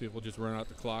 See if we'll just run out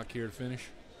the clock here to finish.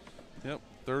 Yep,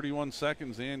 31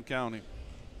 seconds and counting.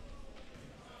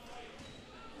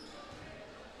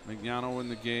 Mignano in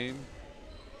the game.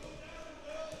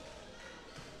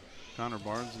 Connor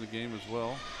Barnes in the game as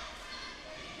well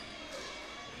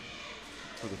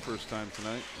for the first time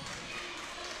tonight.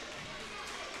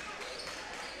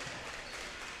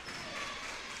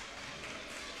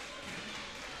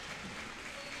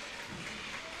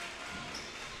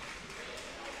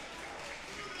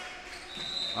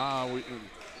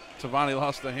 Tavani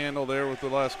lost the handle there with the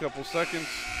last couple seconds.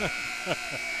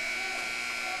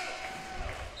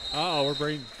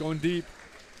 We're going deep.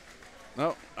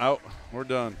 No, out. We're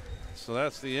done. So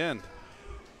that's the end.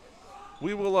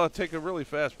 We will take a really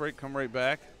fast break, come right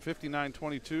back.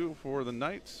 59-22 for the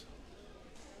Knights.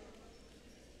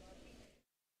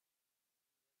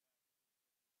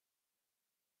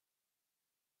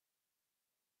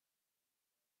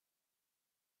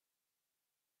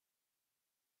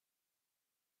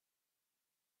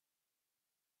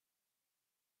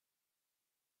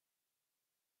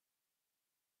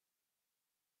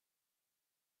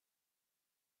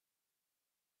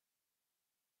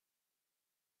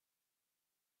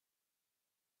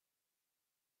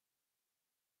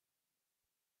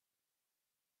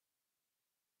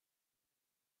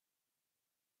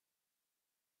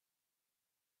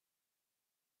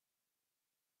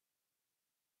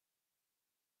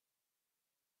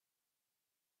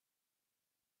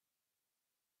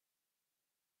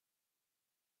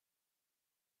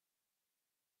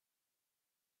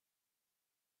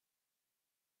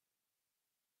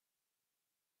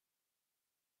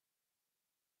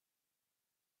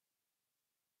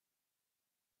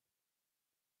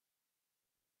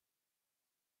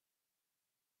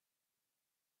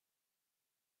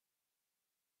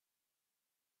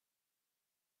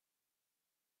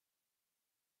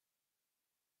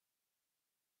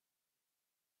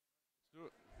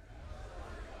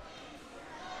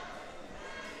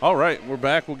 All right, we're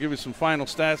back. We'll give you some final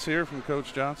stats here from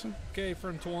Coach Johnson. Okay,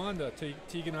 from Towanda,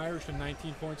 Tegan Irish with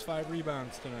 19 points, 5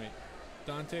 rebounds tonight.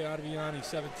 Dante Ottaviani,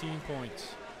 17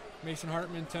 points. Mason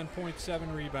Hartman, 10 points,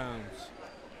 7 rebounds.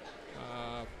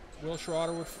 Will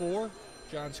Schroeder with 4.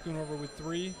 John Schoonover with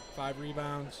 3, 5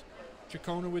 rebounds.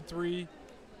 Chacona with 3.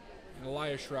 And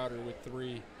Elias Schroeder with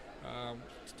 3.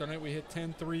 Tonight we hit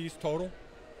 10 threes total.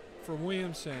 For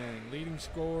Williamson, leading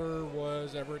scorer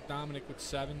was Everett Dominic with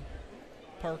 7.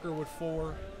 Parker with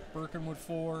 4, Birkin with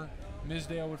 4,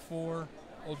 Misdale with 4,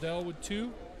 Odell with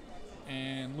 2,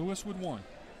 and Lewis with 1.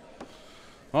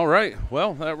 All right,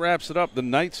 well, that wraps it up. The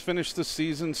Knights finished the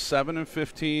season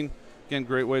 7-15. Again,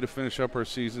 great way to finish up our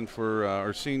season for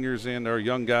our seniors and our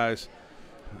young guys.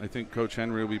 I think Coach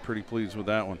Henry will be pretty pleased with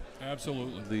that one.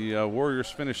 Absolutely. The Warriors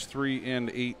finished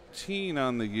 3-18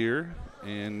 on the year,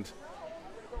 and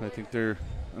I think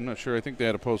I'm not sure. I think they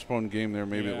had a postponed game there.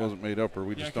 Maybe it wasn't made up, or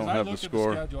we just don't have the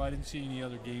score. At the schedule. I didn't see any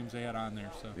other games they had on there.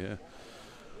 So. Yeah.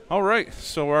 All right.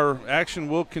 So our action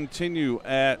will continue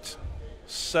at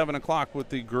 7 o'clock with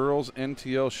the girls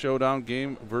NTL Showdown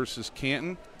game versus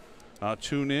Canton.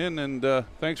 Tune in, and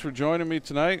thanks for joining me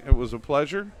tonight. It was a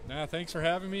pleasure. Thanks for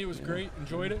having me. It was great.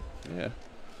 Enjoyed it. Yeah.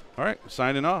 All right.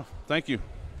 Signing off. Thank you.